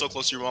like, Yeah. you're so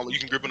close to your mom, like, you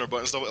can grip on her butt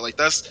and stuff like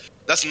that's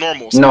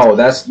normal. No,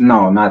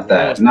 not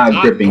that. No, Not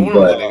it's gripping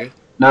normal, butt. nigga.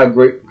 Not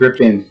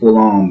gripping full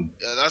on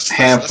Yeah, that's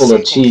handful some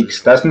of cheeks.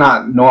 culture. That's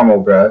not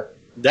normal, bruh.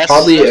 That's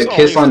Probably that's a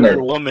kiss only on for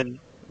the- a woman,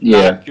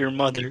 Yeah. not your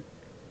mother.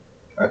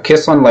 A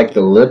kiss on like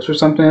the lips or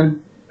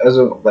something. As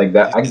a, like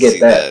that, I can get see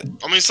that.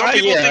 I mean, some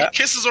people yeah. think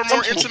kisses are Some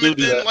more people intimate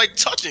do than that. like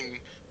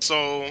touching.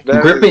 So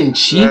Gripping That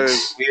cheeks?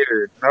 is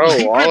weird. No,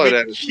 all of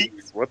that is weird.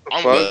 What the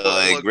I'm- fuck?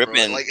 Like look, bro,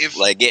 gripping, like, if-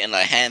 like getting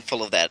a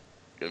handful of that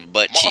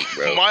butt cheek,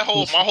 bro. my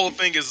whole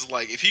thing is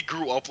like, if he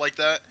grew up like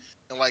that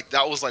and like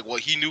that was like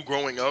what he knew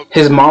growing up,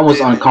 His mom was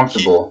then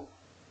uncomfortable.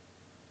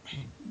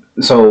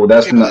 So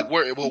that's Okay, but, not.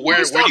 like,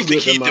 where Stop do you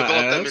think he gripping my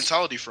developed that ass.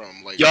 mentality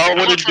from? Like, Y'all I'm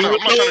wanna not do trying it to, I'm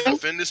not trying to though?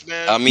 defend this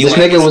man. I mean, This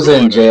like, nigga was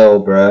in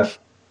jail, bruh.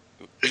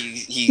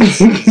 He's He's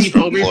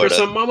from hungry for Florida.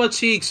 some mama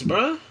cheeks,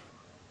 bro.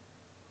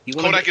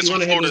 Kodak is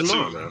from Florida too.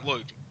 Mom,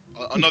 Look,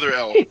 another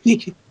L.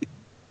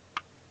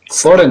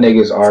 Florida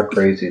niggas are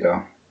crazy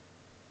though.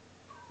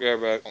 Yeah,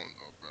 but I don't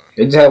know, bro.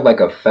 They just have like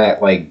a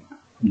fat like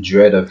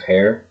dread of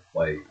hair.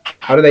 Like,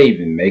 how do they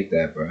even make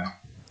that, bro?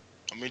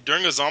 I mean,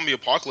 during a zombie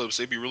apocalypse,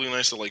 it'd be really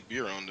nice to like be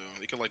around though.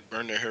 They could like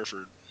burn their hair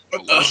for a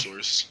light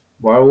source.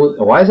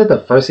 Why is that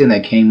the first thing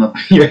that came up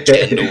in your And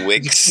head? the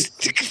wigs.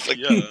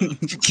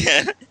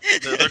 Yeah,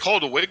 they're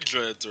called the wig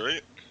dreads,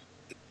 right?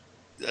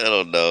 I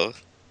don't know.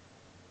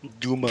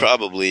 Duma.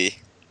 Probably.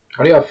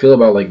 How do y'all feel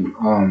about like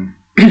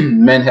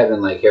men having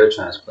like hair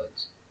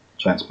transplants?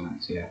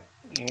 Transplants, yeah.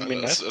 I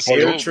mean, that's hair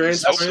dope. That's dope to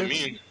transplants?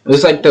 me.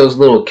 It's like those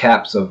little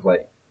caps of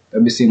like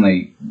I've been seeing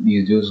like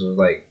these dudes with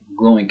like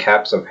glowing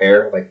caps of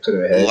hair like to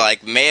their head.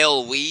 Like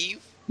male weave.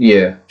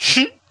 Yeah,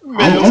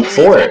 I'm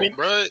for it.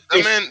 Bro,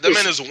 that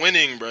man is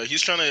winning, bro.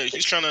 He's trying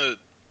to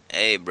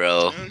Hey,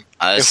 bro. Mhm.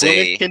 I if women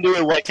say, can do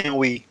it, why can't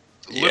we?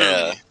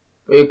 literally.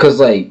 Because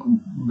like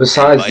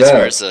besides vice that,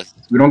 versa.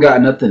 we don't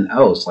got nothing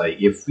else.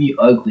 Like if we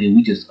ugly,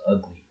 we just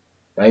ugly.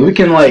 Like we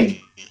can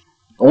like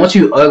once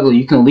you ugly,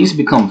 you can at least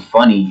become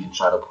funny and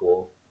try to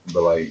pull.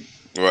 But like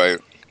Right.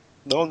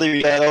 The only thing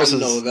we got I else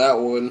know is that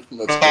one.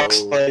 Let's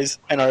box go. size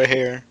and our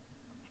hair.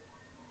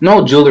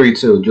 no jewelry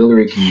too.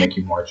 Jewelry can make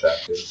you more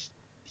attractive.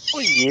 Oh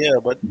yeah,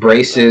 but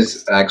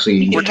Braces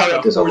actually We're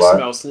talking is a horse lot.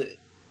 mouse.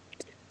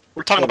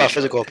 we're talking about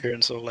physical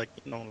appearance, so like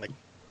like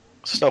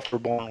stuff we're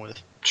born with.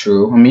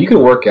 True. I mean, you could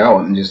work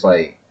out and just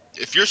like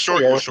If you're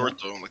short, you're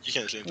short though. Like you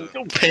can't change that.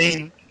 No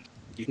pain.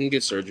 You can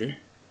get surgery.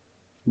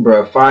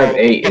 bruh,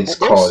 5'8" is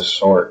called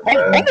short, Home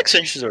bruh.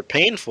 extensions are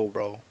painful,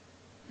 bro.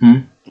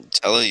 I'm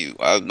telling you.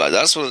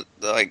 That's what,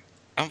 like,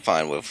 I'm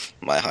fine with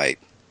my height.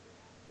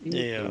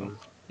 Yeah.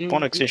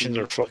 Bone extensions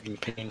are fucking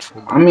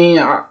painful. I mean,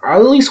 I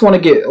at least want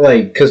to get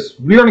like, cause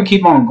we're gonna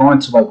keep on going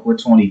to like we're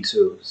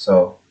 22,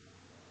 so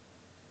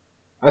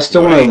I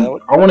still Right.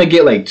 I want to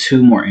get like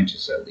 2 more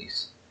inches at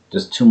least,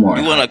 just 2 more.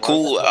 You want a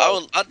cool?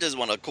 I just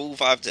want a cool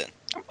 5'10".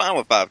 I'm fine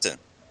with 5'10".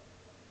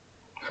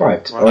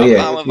 5'10". Oh I'm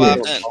yeah, fine with yeah,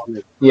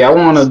 5'10". yeah. I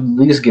want to at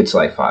least get to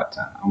like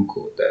 5'10". I'm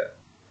cool with that.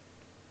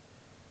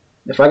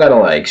 If I gotta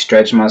like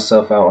stretch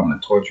myself out on a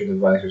torture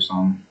device or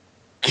something,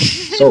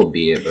 so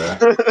be it,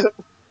 bruh.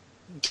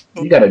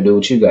 You gotta do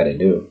what you gotta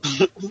do.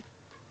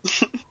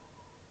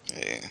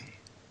 Yeah.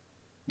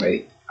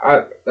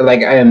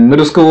 Like in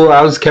middle school,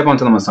 I was kept on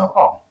telling myself,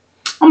 "Oh,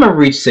 I'm gonna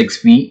reach 6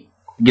 feet,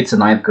 get to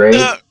 9th grade.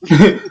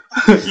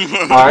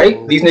 All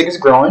right, these niggas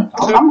growing.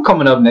 I'm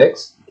coming up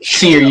next,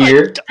 senior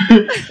year.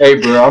 Hey,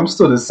 bro, I'm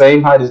still the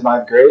same height as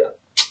 9th grade.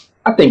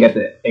 I think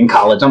in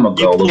college, I'm gonna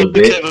You grow a pull little up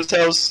to bit. Kevin's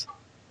house.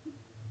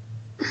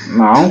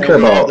 No, I don't care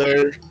about.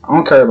 There. I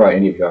don't care about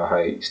any of y'all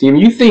height. Steven,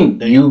 you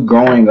think you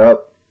growing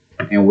up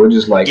and we're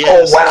just like,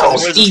 Yes, oh wow,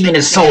 'cause we're the Steven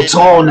is so same height.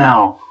 tall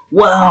now.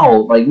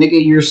 Wow, like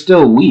nigga, you're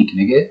still weak,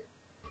 nigga.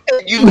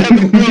 You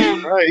haven't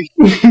grown, right?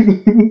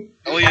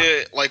 Oh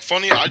yeah, like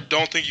funny. I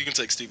don't think you can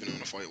take Steven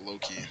in a fight, low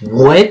key.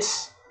 What?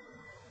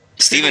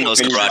 Steven knows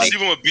Steven karate.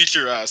 Steven would beat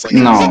your ass. Like,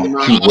 No,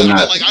 like, he would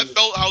not. I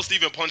felt how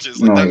Steven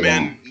punches. Like, No, that he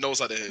man won't. knows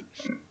how to hit.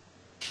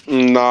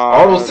 Nah.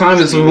 All those times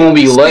is when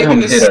we let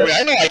him hit I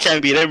us. know I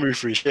can't beat Emory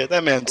for shit.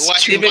 That man's Like,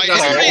 too Steven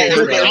doesn't Emory, hit,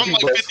 Emory, bro. I'm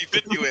like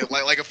 50-50 with.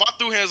 Like, if I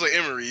threw hands with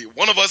Emory,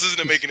 one of us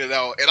isn't making it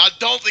out, and I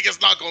don't think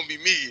it's not gonna be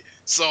me.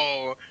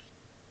 So,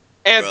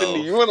 Anthony,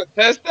 Bro. you want to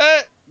test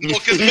that? no,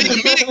 because me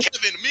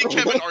and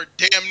Kevin are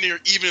damn near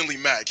evenly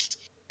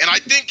matched, and I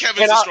think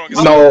Kevin's And the I-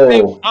 strongest.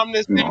 No. I'm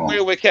the same No. way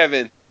with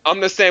Kevin. I'm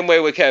the same way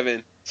with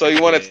Kevin. So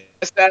you want to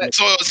test that?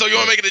 So you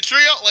want to make it a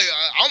trio? Like,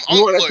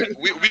 You wanna- look,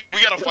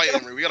 we gotta fight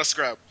Emory. We gotta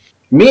scrap.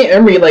 Me and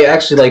Emory like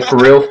actually like for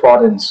real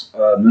fought in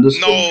middle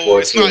school No, before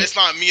it's too. not. It's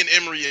not me and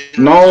Emory.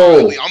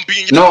 No. I'm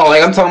being. No,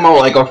 like I'm talking about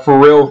like a for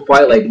real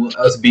fight, like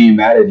us being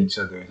mad at each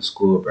other in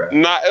school, bro.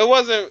 Nah, it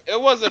wasn't. It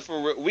wasn't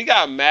for real. We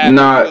got mad,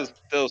 Nah. but we was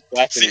still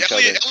slapping See, each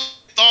Elliot other.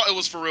 thought it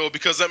was for real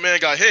because that man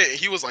got hit, and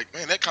he was like,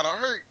 "Man, that kind of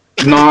hurt."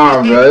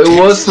 Nah, bro, it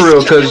was for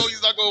real because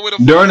He's not going with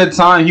a during fight. the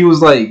time he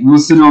was like, we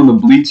was sitting on the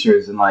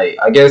bleachers and like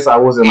I guess I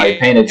wasn't like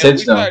paying And we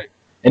attention, started-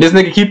 and this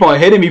nigga keep on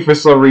hitting me for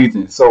some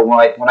reason. So when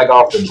I got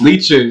off the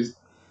bleachers,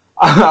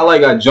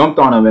 I jumped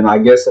on him and I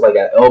guess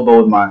I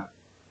elbowed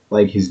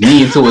his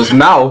knee into his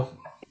mouth,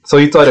 so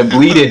he started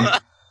bleeding. And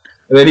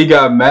then he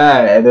got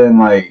mad, and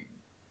then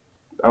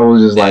I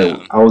was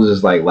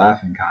just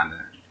laughing kind of,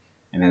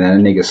 and then that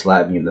nigga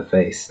slapped me in the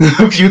face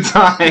a few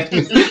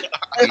times.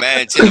 Man,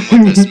 hit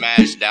him with the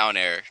smash down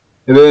air.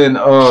 And then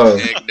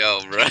Heck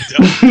no, bro.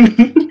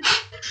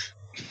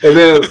 and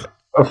then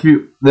a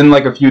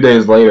few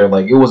days later,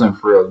 like it wasn't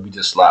for real. We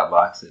just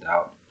slapboxed it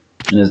out,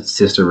 and his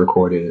sister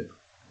recorded it.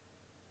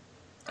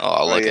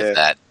 Oh, look yeah.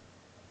 at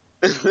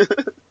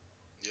that.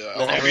 Yeah,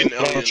 I'm beating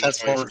Elliot in the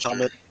Transformers fight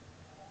helmet.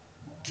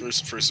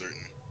 for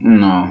certain.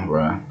 No,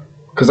 bro,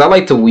 because I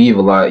like to weave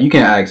a lot. You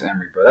can ask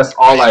Emory, bro. That's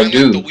all I like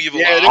to do. weave a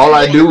Yeah, lot. All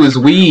I do is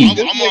weave.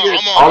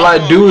 All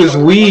I do is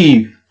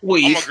weave. I'm gonna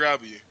Weave.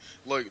 grab you,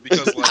 like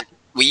because like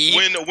We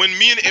when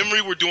me and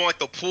Emory were doing like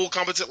the pool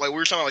competition, like we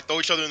were trying to like throw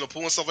each other in the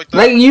pool and stuff like that.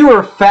 Like you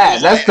were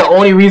fat. That's the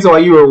only reason why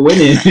you were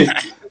winning. I'm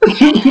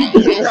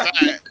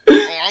fat.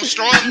 Oh, I'm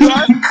strong. No,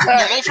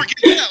 don't forget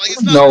that. Like,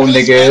 it's not No, just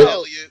nigga. fat,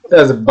 Elliot.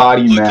 That's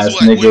body Look, mass,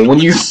 it's like, nigga. When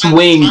you when-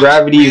 swing, when-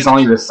 gravity is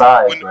on your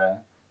side, when-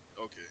 bro.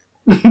 Okay.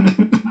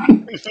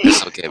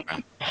 it's okay, bro.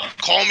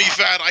 Call me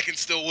fat, I can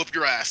still whoop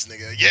your ass,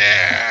 nigga.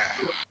 Yeah.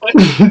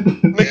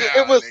 Nigga,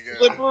 Yeah, it was nigga.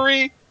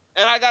 slippery,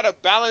 and I got a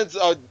balance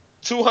of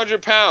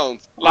 200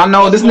 pounds. I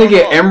know what's this nigga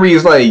going on? Emory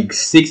is like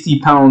 60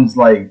 pounds,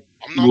 like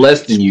I'm not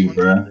less even than you,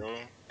 200,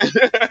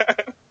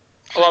 bro.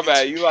 Oh, my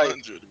bad. You like?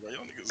 200, bro.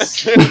 Y'all niggas.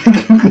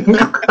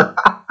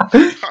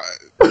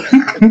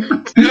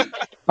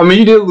 I mean,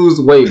 you did lose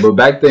weight, but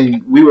back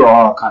then we were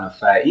all kind of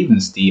fat, even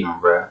Steven,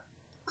 bro.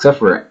 Except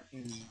for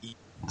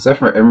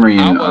Emory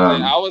I and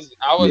wasn't.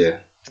 I was yeah,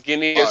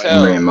 skinny as Emory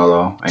hell. and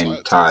Mello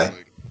and Ty.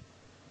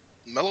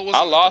 Mello was.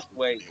 I lost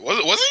weight. Was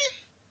he?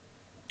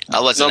 I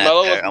wasn't No,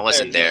 Mello there. wasn't I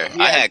wasn't there. there.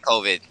 Yeah. I had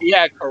COVID. He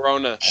had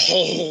corona.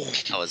 Oh.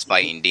 I was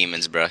fighting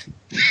demons, bro.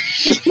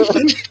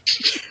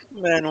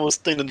 Man was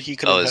thinking he I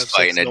couldn't have was sex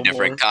fighting a no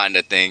different more. kind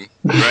of thing,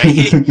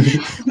 right?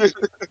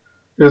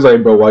 It was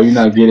like, bro, why you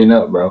not getting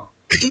up, bro?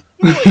 Get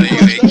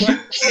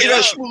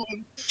up!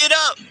 Get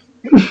up!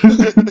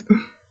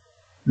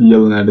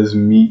 Yelling at his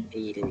meat.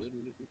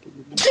 Yelling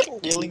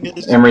at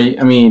his-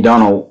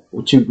 Donald,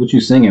 what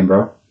you singing,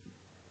 bro?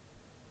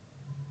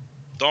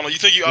 Donald, you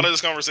think you out of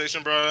this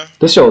conversation, bro?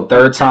 This your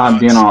third time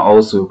being on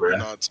Osu, You're bro.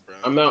 nuts, bro.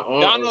 I'm not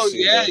on. Donald, OC,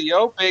 yeah, bro.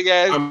 yo, big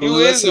ass. I'm You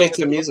listening is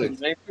to music.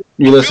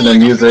 You listen to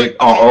music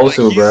on Donald,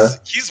 Osu, bro.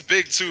 He's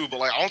big too, but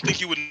like I don't think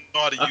he would know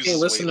how to I use can't his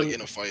listen weight to- like,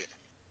 in a fight.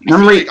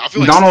 Emory, I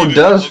feel like Donald Steven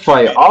does low-key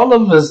fight. beat All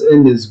of us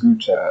in this group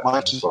chat,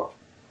 Mikey.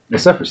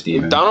 except for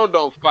Steven. Donald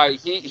don't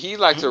fight. He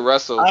like to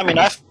wrestle. I mean,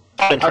 I fought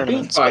in I do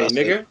tournaments. fight, so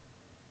that's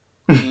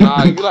nigga.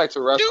 Nah, you like to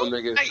wrestle,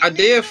 niggas. I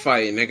did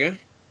fight, nigga.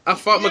 I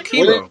fought When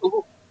Makibo. did,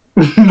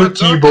 I jumped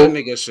that Makibo.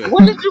 nigga shit.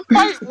 when did you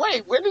fight?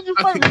 Wait, when did you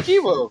fight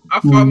Makibo? I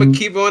fought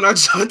Makibo and I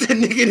jumped that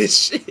nigga this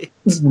shit. It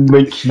was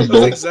like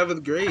Makibo.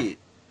 7th grade.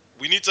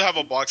 We need to have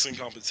a boxing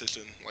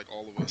competition, like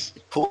all of us.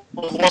 cool.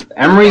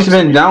 Emory's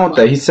been down with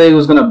that. He said he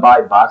was gonna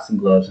buy boxing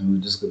gloves and we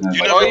were just gonna.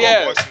 You like, never Oh,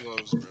 yeah. bought boxing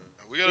gloves, bro.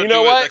 We gotta You do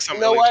know it what? next time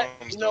You know LA what?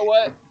 comes You know down.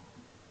 what?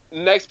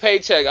 Next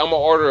paycheck, I'm gonna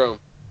order them.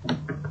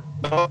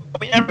 I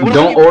mean, everyone-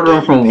 Don't order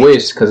them from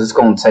Wish because it's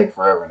gonna take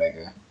forever,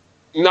 nigga.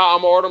 Nah,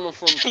 I'm gonna order them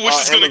from. Which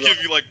is gonna Amazon.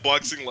 give you like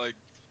boxing, like.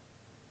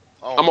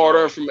 I don't I'm know.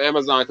 ordering from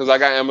Amazon because I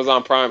got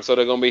Amazon Prime, so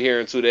they're gonna be here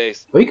in 2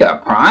 days. We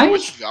got Prime.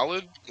 Which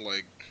valid?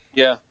 Like,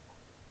 Yeah.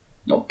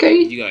 Okay.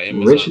 You got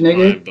Amazon Rich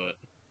nigga. Prime,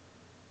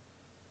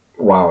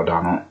 Wow,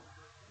 Donald.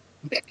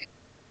 but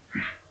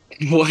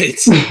what?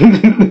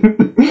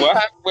 What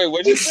happened? Wait,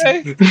 what'd you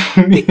say?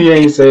 He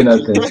ain't say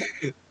nothing,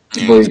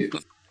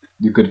 but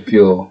you could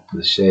feel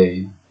the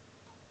shade.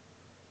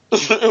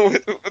 what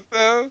the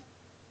hell?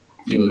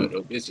 You got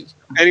no bitches.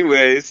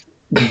 Anyways,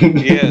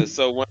 yeah.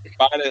 So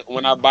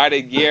when I buy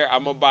the gear,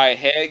 I'm gonna buy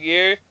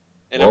headgear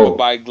and I'm Whoa. gonna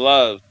buy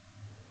gloves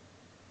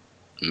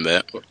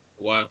Bet.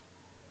 Why?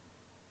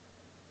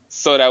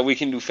 so that we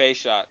can do face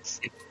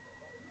shots.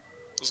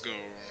 Let's go.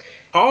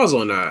 Pause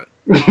on that.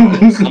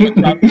 I'm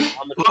gonna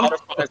try to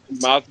find some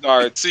mouth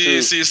guards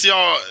too. See,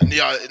 y'all,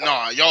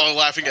 y'all are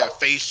laughing at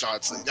face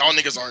shots. Y'all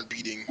niggas aren't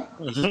beating.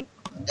 Mhm.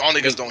 Y'all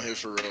niggas don't hit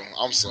for real.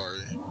 I'm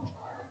sorry.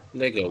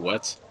 Nigga,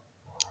 what?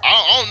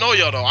 I don't know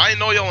y'all though. I ain't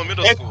know y'all in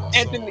middle school.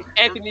 Anthony, So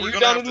Anthony, we're you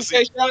gonna down have to to do see.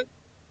 face shots?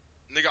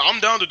 Nigga, I'm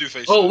down to do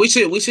face Oh,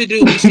 shots. we should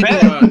do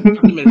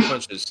abdomen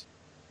punches.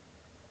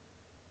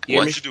 You hear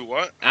What me? to do?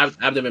 What?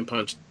 Abdomen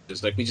punches.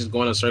 Like we just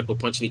go in a circle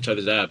punching each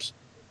other's abs,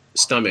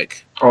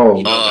 stomach. Oh,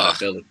 You know that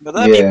ability. But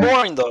that'd be yeah.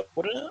 boring though,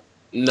 wouldn't it?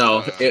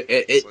 No, Yeah.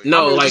 it Like,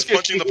 no, I mean, like just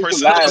punching the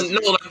person. laugh.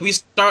 no, like we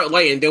start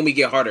light and then we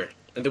get harder,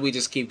 and then we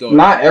just keep going.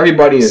 Not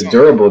everybody is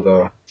durable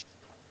though.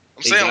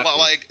 I'm saying Exactly.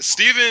 like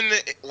Steven,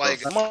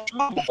 like I'm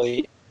a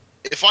boy.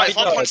 if I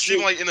know, punch Steven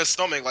dude. like in the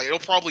stomach, like it'll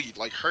probably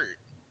like hurt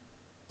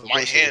my Of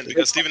course hand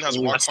because Steven has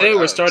I rock hard say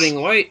we're abs. starting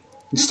light.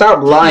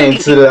 Stop lying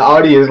to the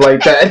audience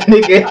like that,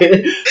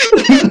 nigga.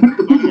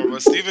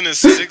 But Steven is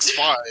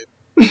 6'5",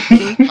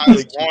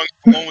 has long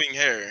flowing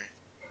hair.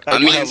 I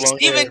do mean, have long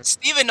hair.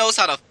 Steven knows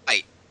how to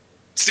fight.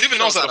 Steven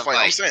knows how to fight.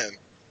 I'm saying.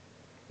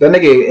 That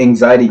nigga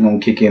anxiety gonna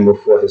kick in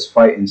before his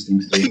fight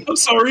instincts do. I'm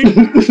sorry. They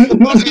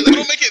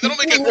don't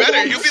make it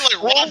better. You'll be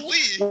like Rod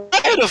Lee.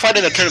 I had to fight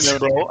in a tournament,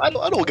 bro. I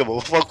don't give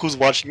a fuck who's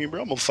watching me,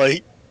 bro. I'm gonna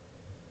fight.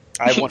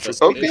 I won for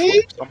Okay.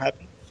 before, so I'm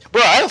happy.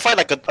 Bro, I had to fight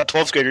like a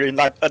 12th grader in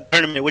like a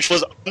tournament, which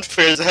was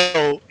unfair as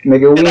hell.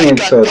 Nigga, And we I ain't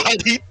got such.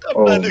 bodied. I'm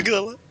Oh. not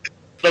gonna lie.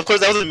 But of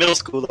course, that was in middle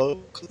school though.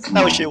 Cause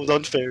that shit was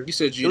unfair. You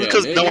said It you was that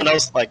because no nigga. one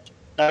else like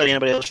not really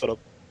anybody else showed up.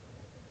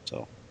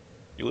 So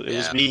it was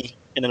Yeah. me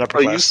in an upper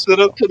Oh, you class. stood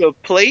up to the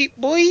plate,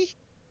 boy?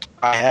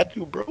 I had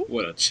to, bro.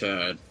 What a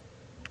Chad.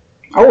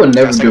 I would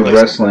never That's do like-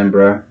 wrestling,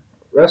 bro.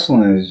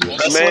 Wrestling is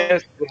just Man,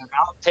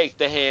 I'll take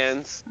the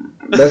hands.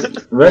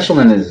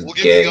 wrestling is We'll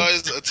give you gay.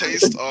 guys a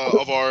taste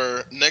of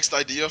our next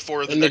idea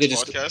for the That nigga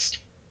next just-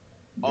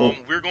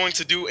 podcast. We're going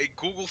to do a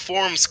Google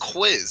Forms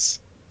quiz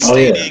Oh,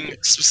 yeah. stating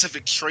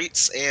specific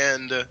traits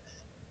and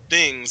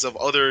things of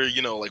other,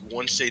 like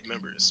one shade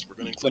members. We're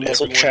going to The include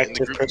most everyone in the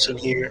attractive group. person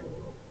here.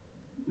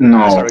 No,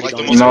 Like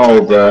the most no,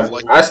 attractive, bro.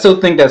 like- I still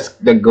think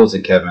that goes to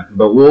Kevin,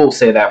 but we'll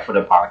say that for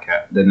the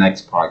podcast, the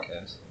next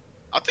podcast.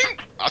 I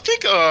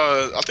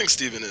think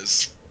Steven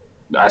is.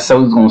 I said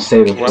we was gonna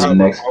save it for the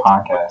next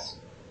podcast.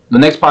 The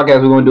next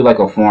podcast we're gonna do like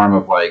a form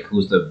of like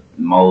who's the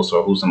most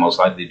or who's the most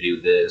likely to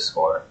do this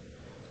or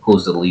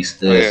who's the least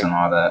this and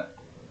all that.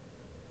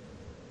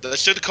 That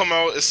should come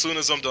out as soon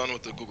as I'm done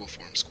with the Google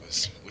Forms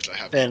quiz, which I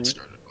haven't And-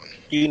 started on.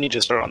 You need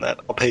to start on that.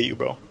 I'll pay you,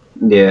 bro.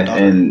 Yeah,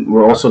 and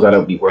we're also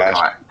gotta be working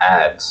on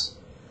ads.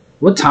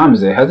 What time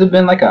is it? Has it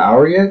been like an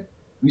hour yet?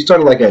 We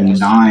started like at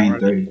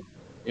 9:30.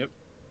 Yep.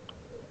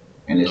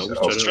 And it's No, we We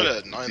started started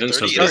at 9:30. It is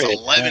Started.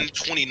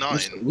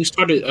 11:29. We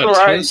started at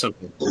Alright. 10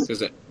 something.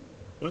 Is it?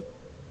 It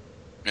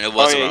Oh,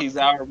 was yeah, around. he's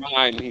an hour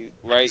behind.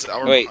 Right? He's an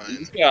hour Wait.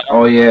 behind. Yeah,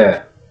 oh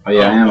yeah, I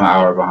am an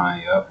hour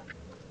behind. Yep.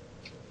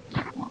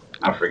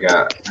 I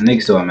forgot. I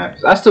nigga still in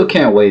Memphis. I still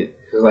can't wait.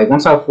 Cause like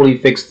once I fully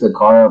fix the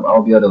car up,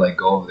 I'll be able to like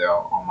go over there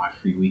on my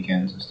free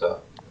weekends and stuff.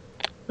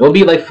 It'll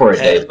be like for a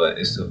day, but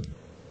it's still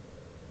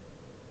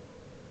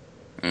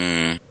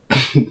Mm.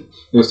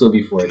 it'll still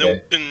be for a And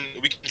then day.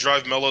 we can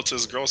drive Mello to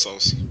his girl's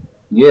house.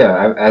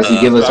 Yeah, as he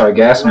give us our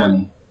gas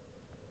money.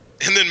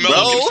 And then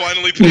Mello Bro? can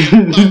finally pay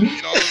him up, you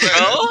know what I'm saying?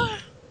 Oh?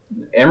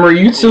 Emery,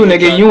 you too,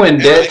 nigga. You in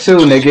debt too,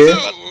 nigga.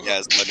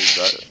 Yeah, it's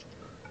money,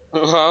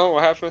 Huh?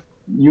 What happened?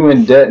 You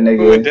in debt, Who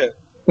nigga. in debt?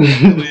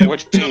 Yeah,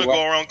 What we're you gonna want?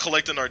 go around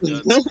collecting our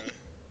debts, man.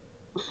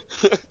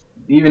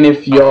 Even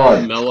if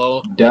y'all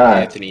Mello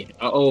die. Anthony.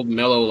 I owe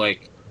Mello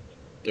like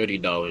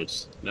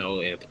 $30. Now I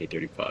owe Anthony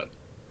 35.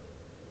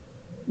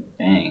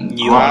 Dang,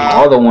 You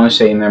all the one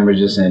shade members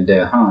just in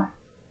debt, huh?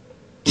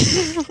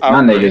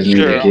 My niggas need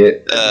to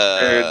get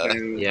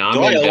Yeah, I'm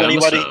Do I in owe debt.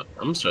 anybody? I'm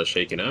gonna start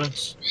shaking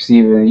ass.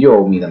 Steven, you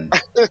owe me them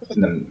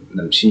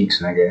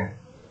cheeks, nigga.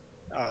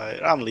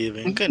 Alright, I'm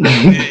leaving. Good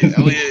Hey,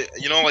 Elliot,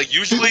 like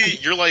usually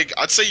you're like,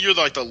 I'd say you're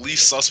like the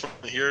least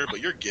suspect here, but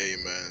you're gay,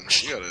 man.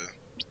 You gotta.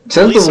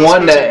 Says the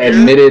one that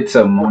admitted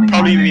to moaning my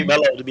Probably be name.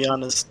 Mellow, to be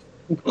honest.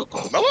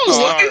 Melo's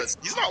not.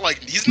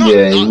 He's not.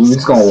 Yeah, not we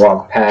just gonna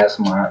walk past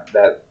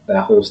that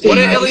whole What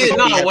statement. did Elliot?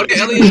 No, what did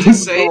Elliot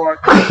just say? You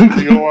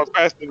gonna walk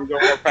past him. You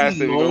gonna walk past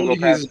him. You gonna go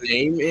Moaned past his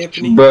him. name,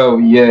 Anthony. Bro,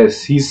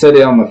 yes, he said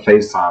it on the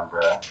FaceTime,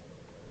 bro.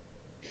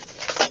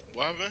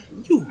 What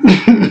happened?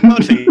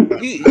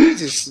 You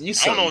just you.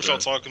 I don't know what y'all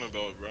something, talking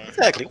about, bro.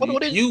 Exactly.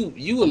 What is You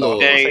a little.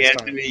 Dang, FaceTime.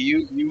 Anthony,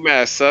 you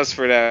mad sus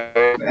for that.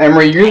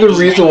 Emery, you're the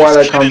reason why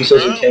that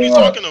conversation What are you came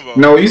up. talking about?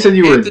 No, you said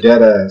you were Anthony-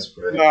 dead ass,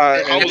 bro. Nah,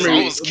 I was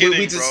Emery, kidding,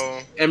 we just- bro.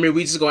 Emery,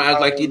 we just gonna act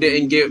like you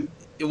didn't get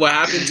what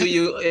happened to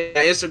you in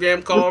that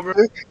Instagram call, bro.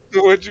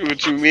 what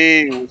you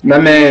mean?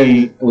 That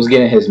man was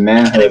getting his I didn't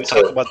manhood even talk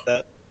to. about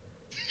that.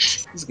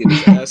 He's getting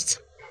his ass.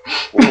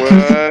 What?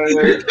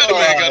 That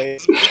man got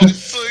his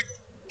butt took.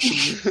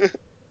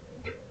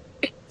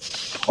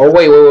 Oh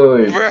wait.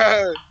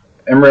 Bruh.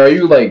 Emery, are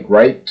you like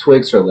right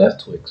Twix or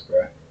left Twix,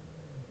 bro?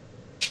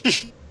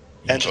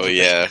 Oh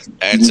yeah.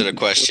 Answer the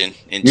question.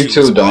 And You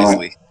choose too, dog.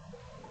 wisely.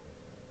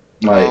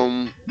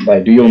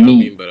 Like do your I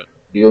meat. mean, but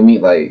Do you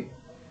mean like?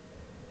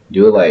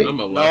 Do it like? I'm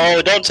a left.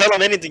 No, don't tell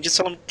him anything. Just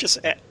tell him. Just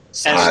answer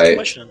the Alright.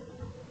 question.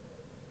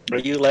 Are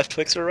you left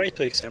Twix or right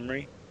Twix,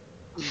 Emory?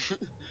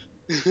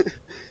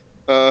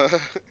 Uh,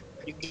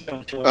 You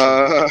don't too much.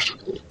 uh,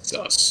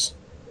 Sus.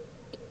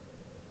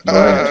 Go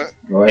ahead.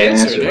 Go ahead and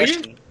answer Answer answer. the it.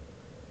 question.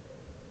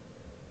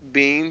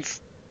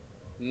 beans.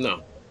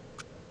 No.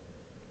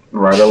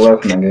 Right or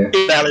left,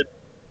 nigga. Valid.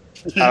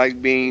 I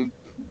like beans.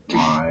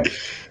 Alright.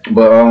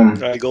 But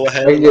Alright, go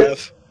ahead I and get-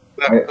 laugh.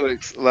 Left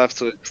Twix. Left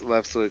Twix.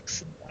 Left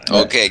Twix.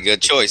 Okay,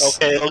 good choice.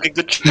 Okay,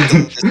 good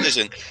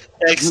Decision.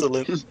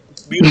 Excellent.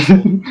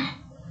 Beautiful.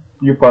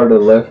 you're part of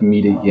the left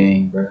media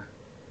gang, bro.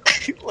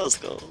 Let's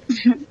go.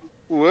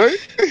 What?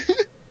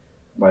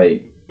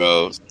 Like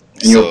Bro.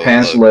 in your So,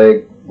 pants look,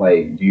 leg,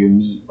 like do your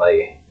meat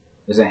like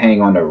does it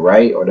hang on the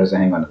right or does it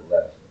hang on the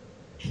left?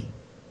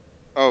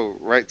 Oh,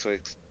 right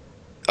Twix.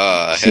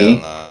 See? hell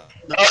nah.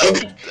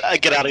 I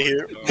get out of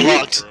here.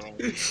 Blocked.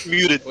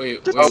 Muted.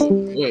 Wait.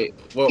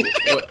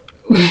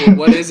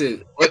 What is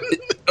it? What?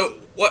 Oh,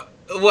 what?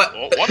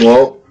 What?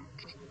 Well,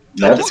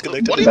 that's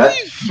Disconnected. What do you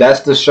mean?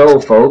 that's the show,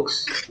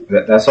 folks.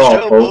 That's all,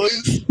 Show,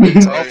 folks.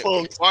 It's all Alright.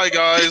 folks. Bye,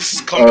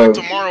 guys. Come back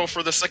tomorrow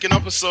for the second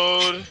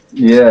episode.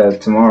 Yeah,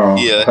 tomorrow.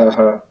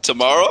 Yeah.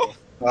 Tomorrow?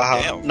 No.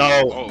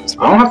 Oh.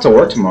 I don't have to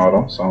work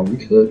tomorrow, though, so we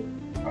could,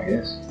 I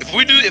guess.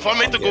 If I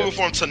make the Google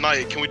form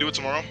tonight, can we do it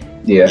tomorrow?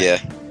 Yeah. Yeah.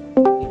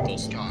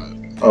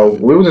 God. Oh,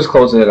 we were just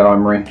closing it out,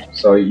 Emory.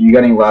 So you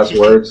got any last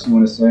words you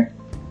want to say?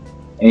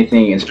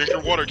 Anything? Drink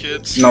your water,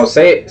 kids. No,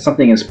 say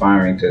something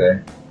inspiring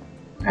today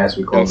as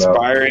we close out.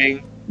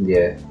 Inspiring.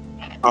 Yeah.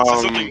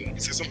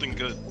 Say something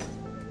good.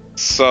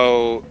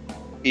 So,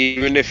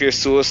 even if you're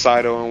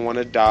suicidal and want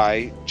to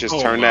die, just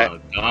turn that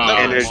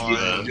energy. Just Hold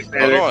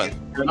energy.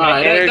 Turn that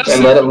Alright, energy.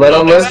 And let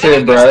them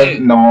listen, bro.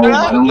 No, let them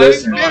let me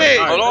listen. finish.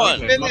 Hold on.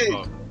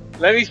 Finish.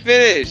 Let me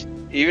finish.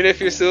 Even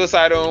if you're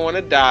suicidal and want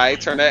to die,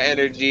 turn that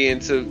energy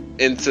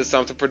into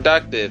something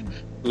productive,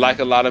 like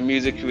a lot of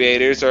music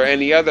creators or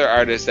any other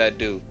artists that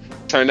do.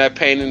 Turn that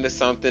pain into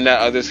something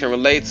that others can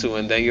relate to,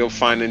 and then you'll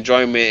find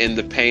enjoyment in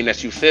the pain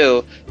that you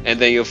feel, and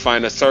then you'll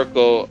find a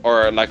circle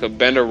or like a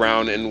bend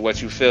around in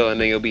what you feel, and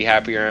then you'll be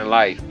happier in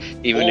life,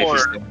 even if you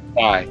still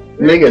die.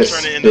 Nigga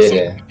Turn it into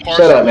spitting. some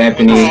Shut up,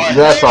 Anthony.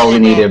 That's all we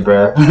needed,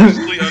 bro.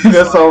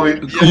 That's all we.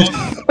 Turn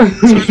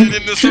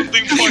it into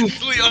something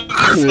partially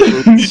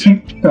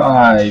undecided.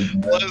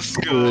 Alright, bro. Let's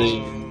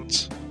go.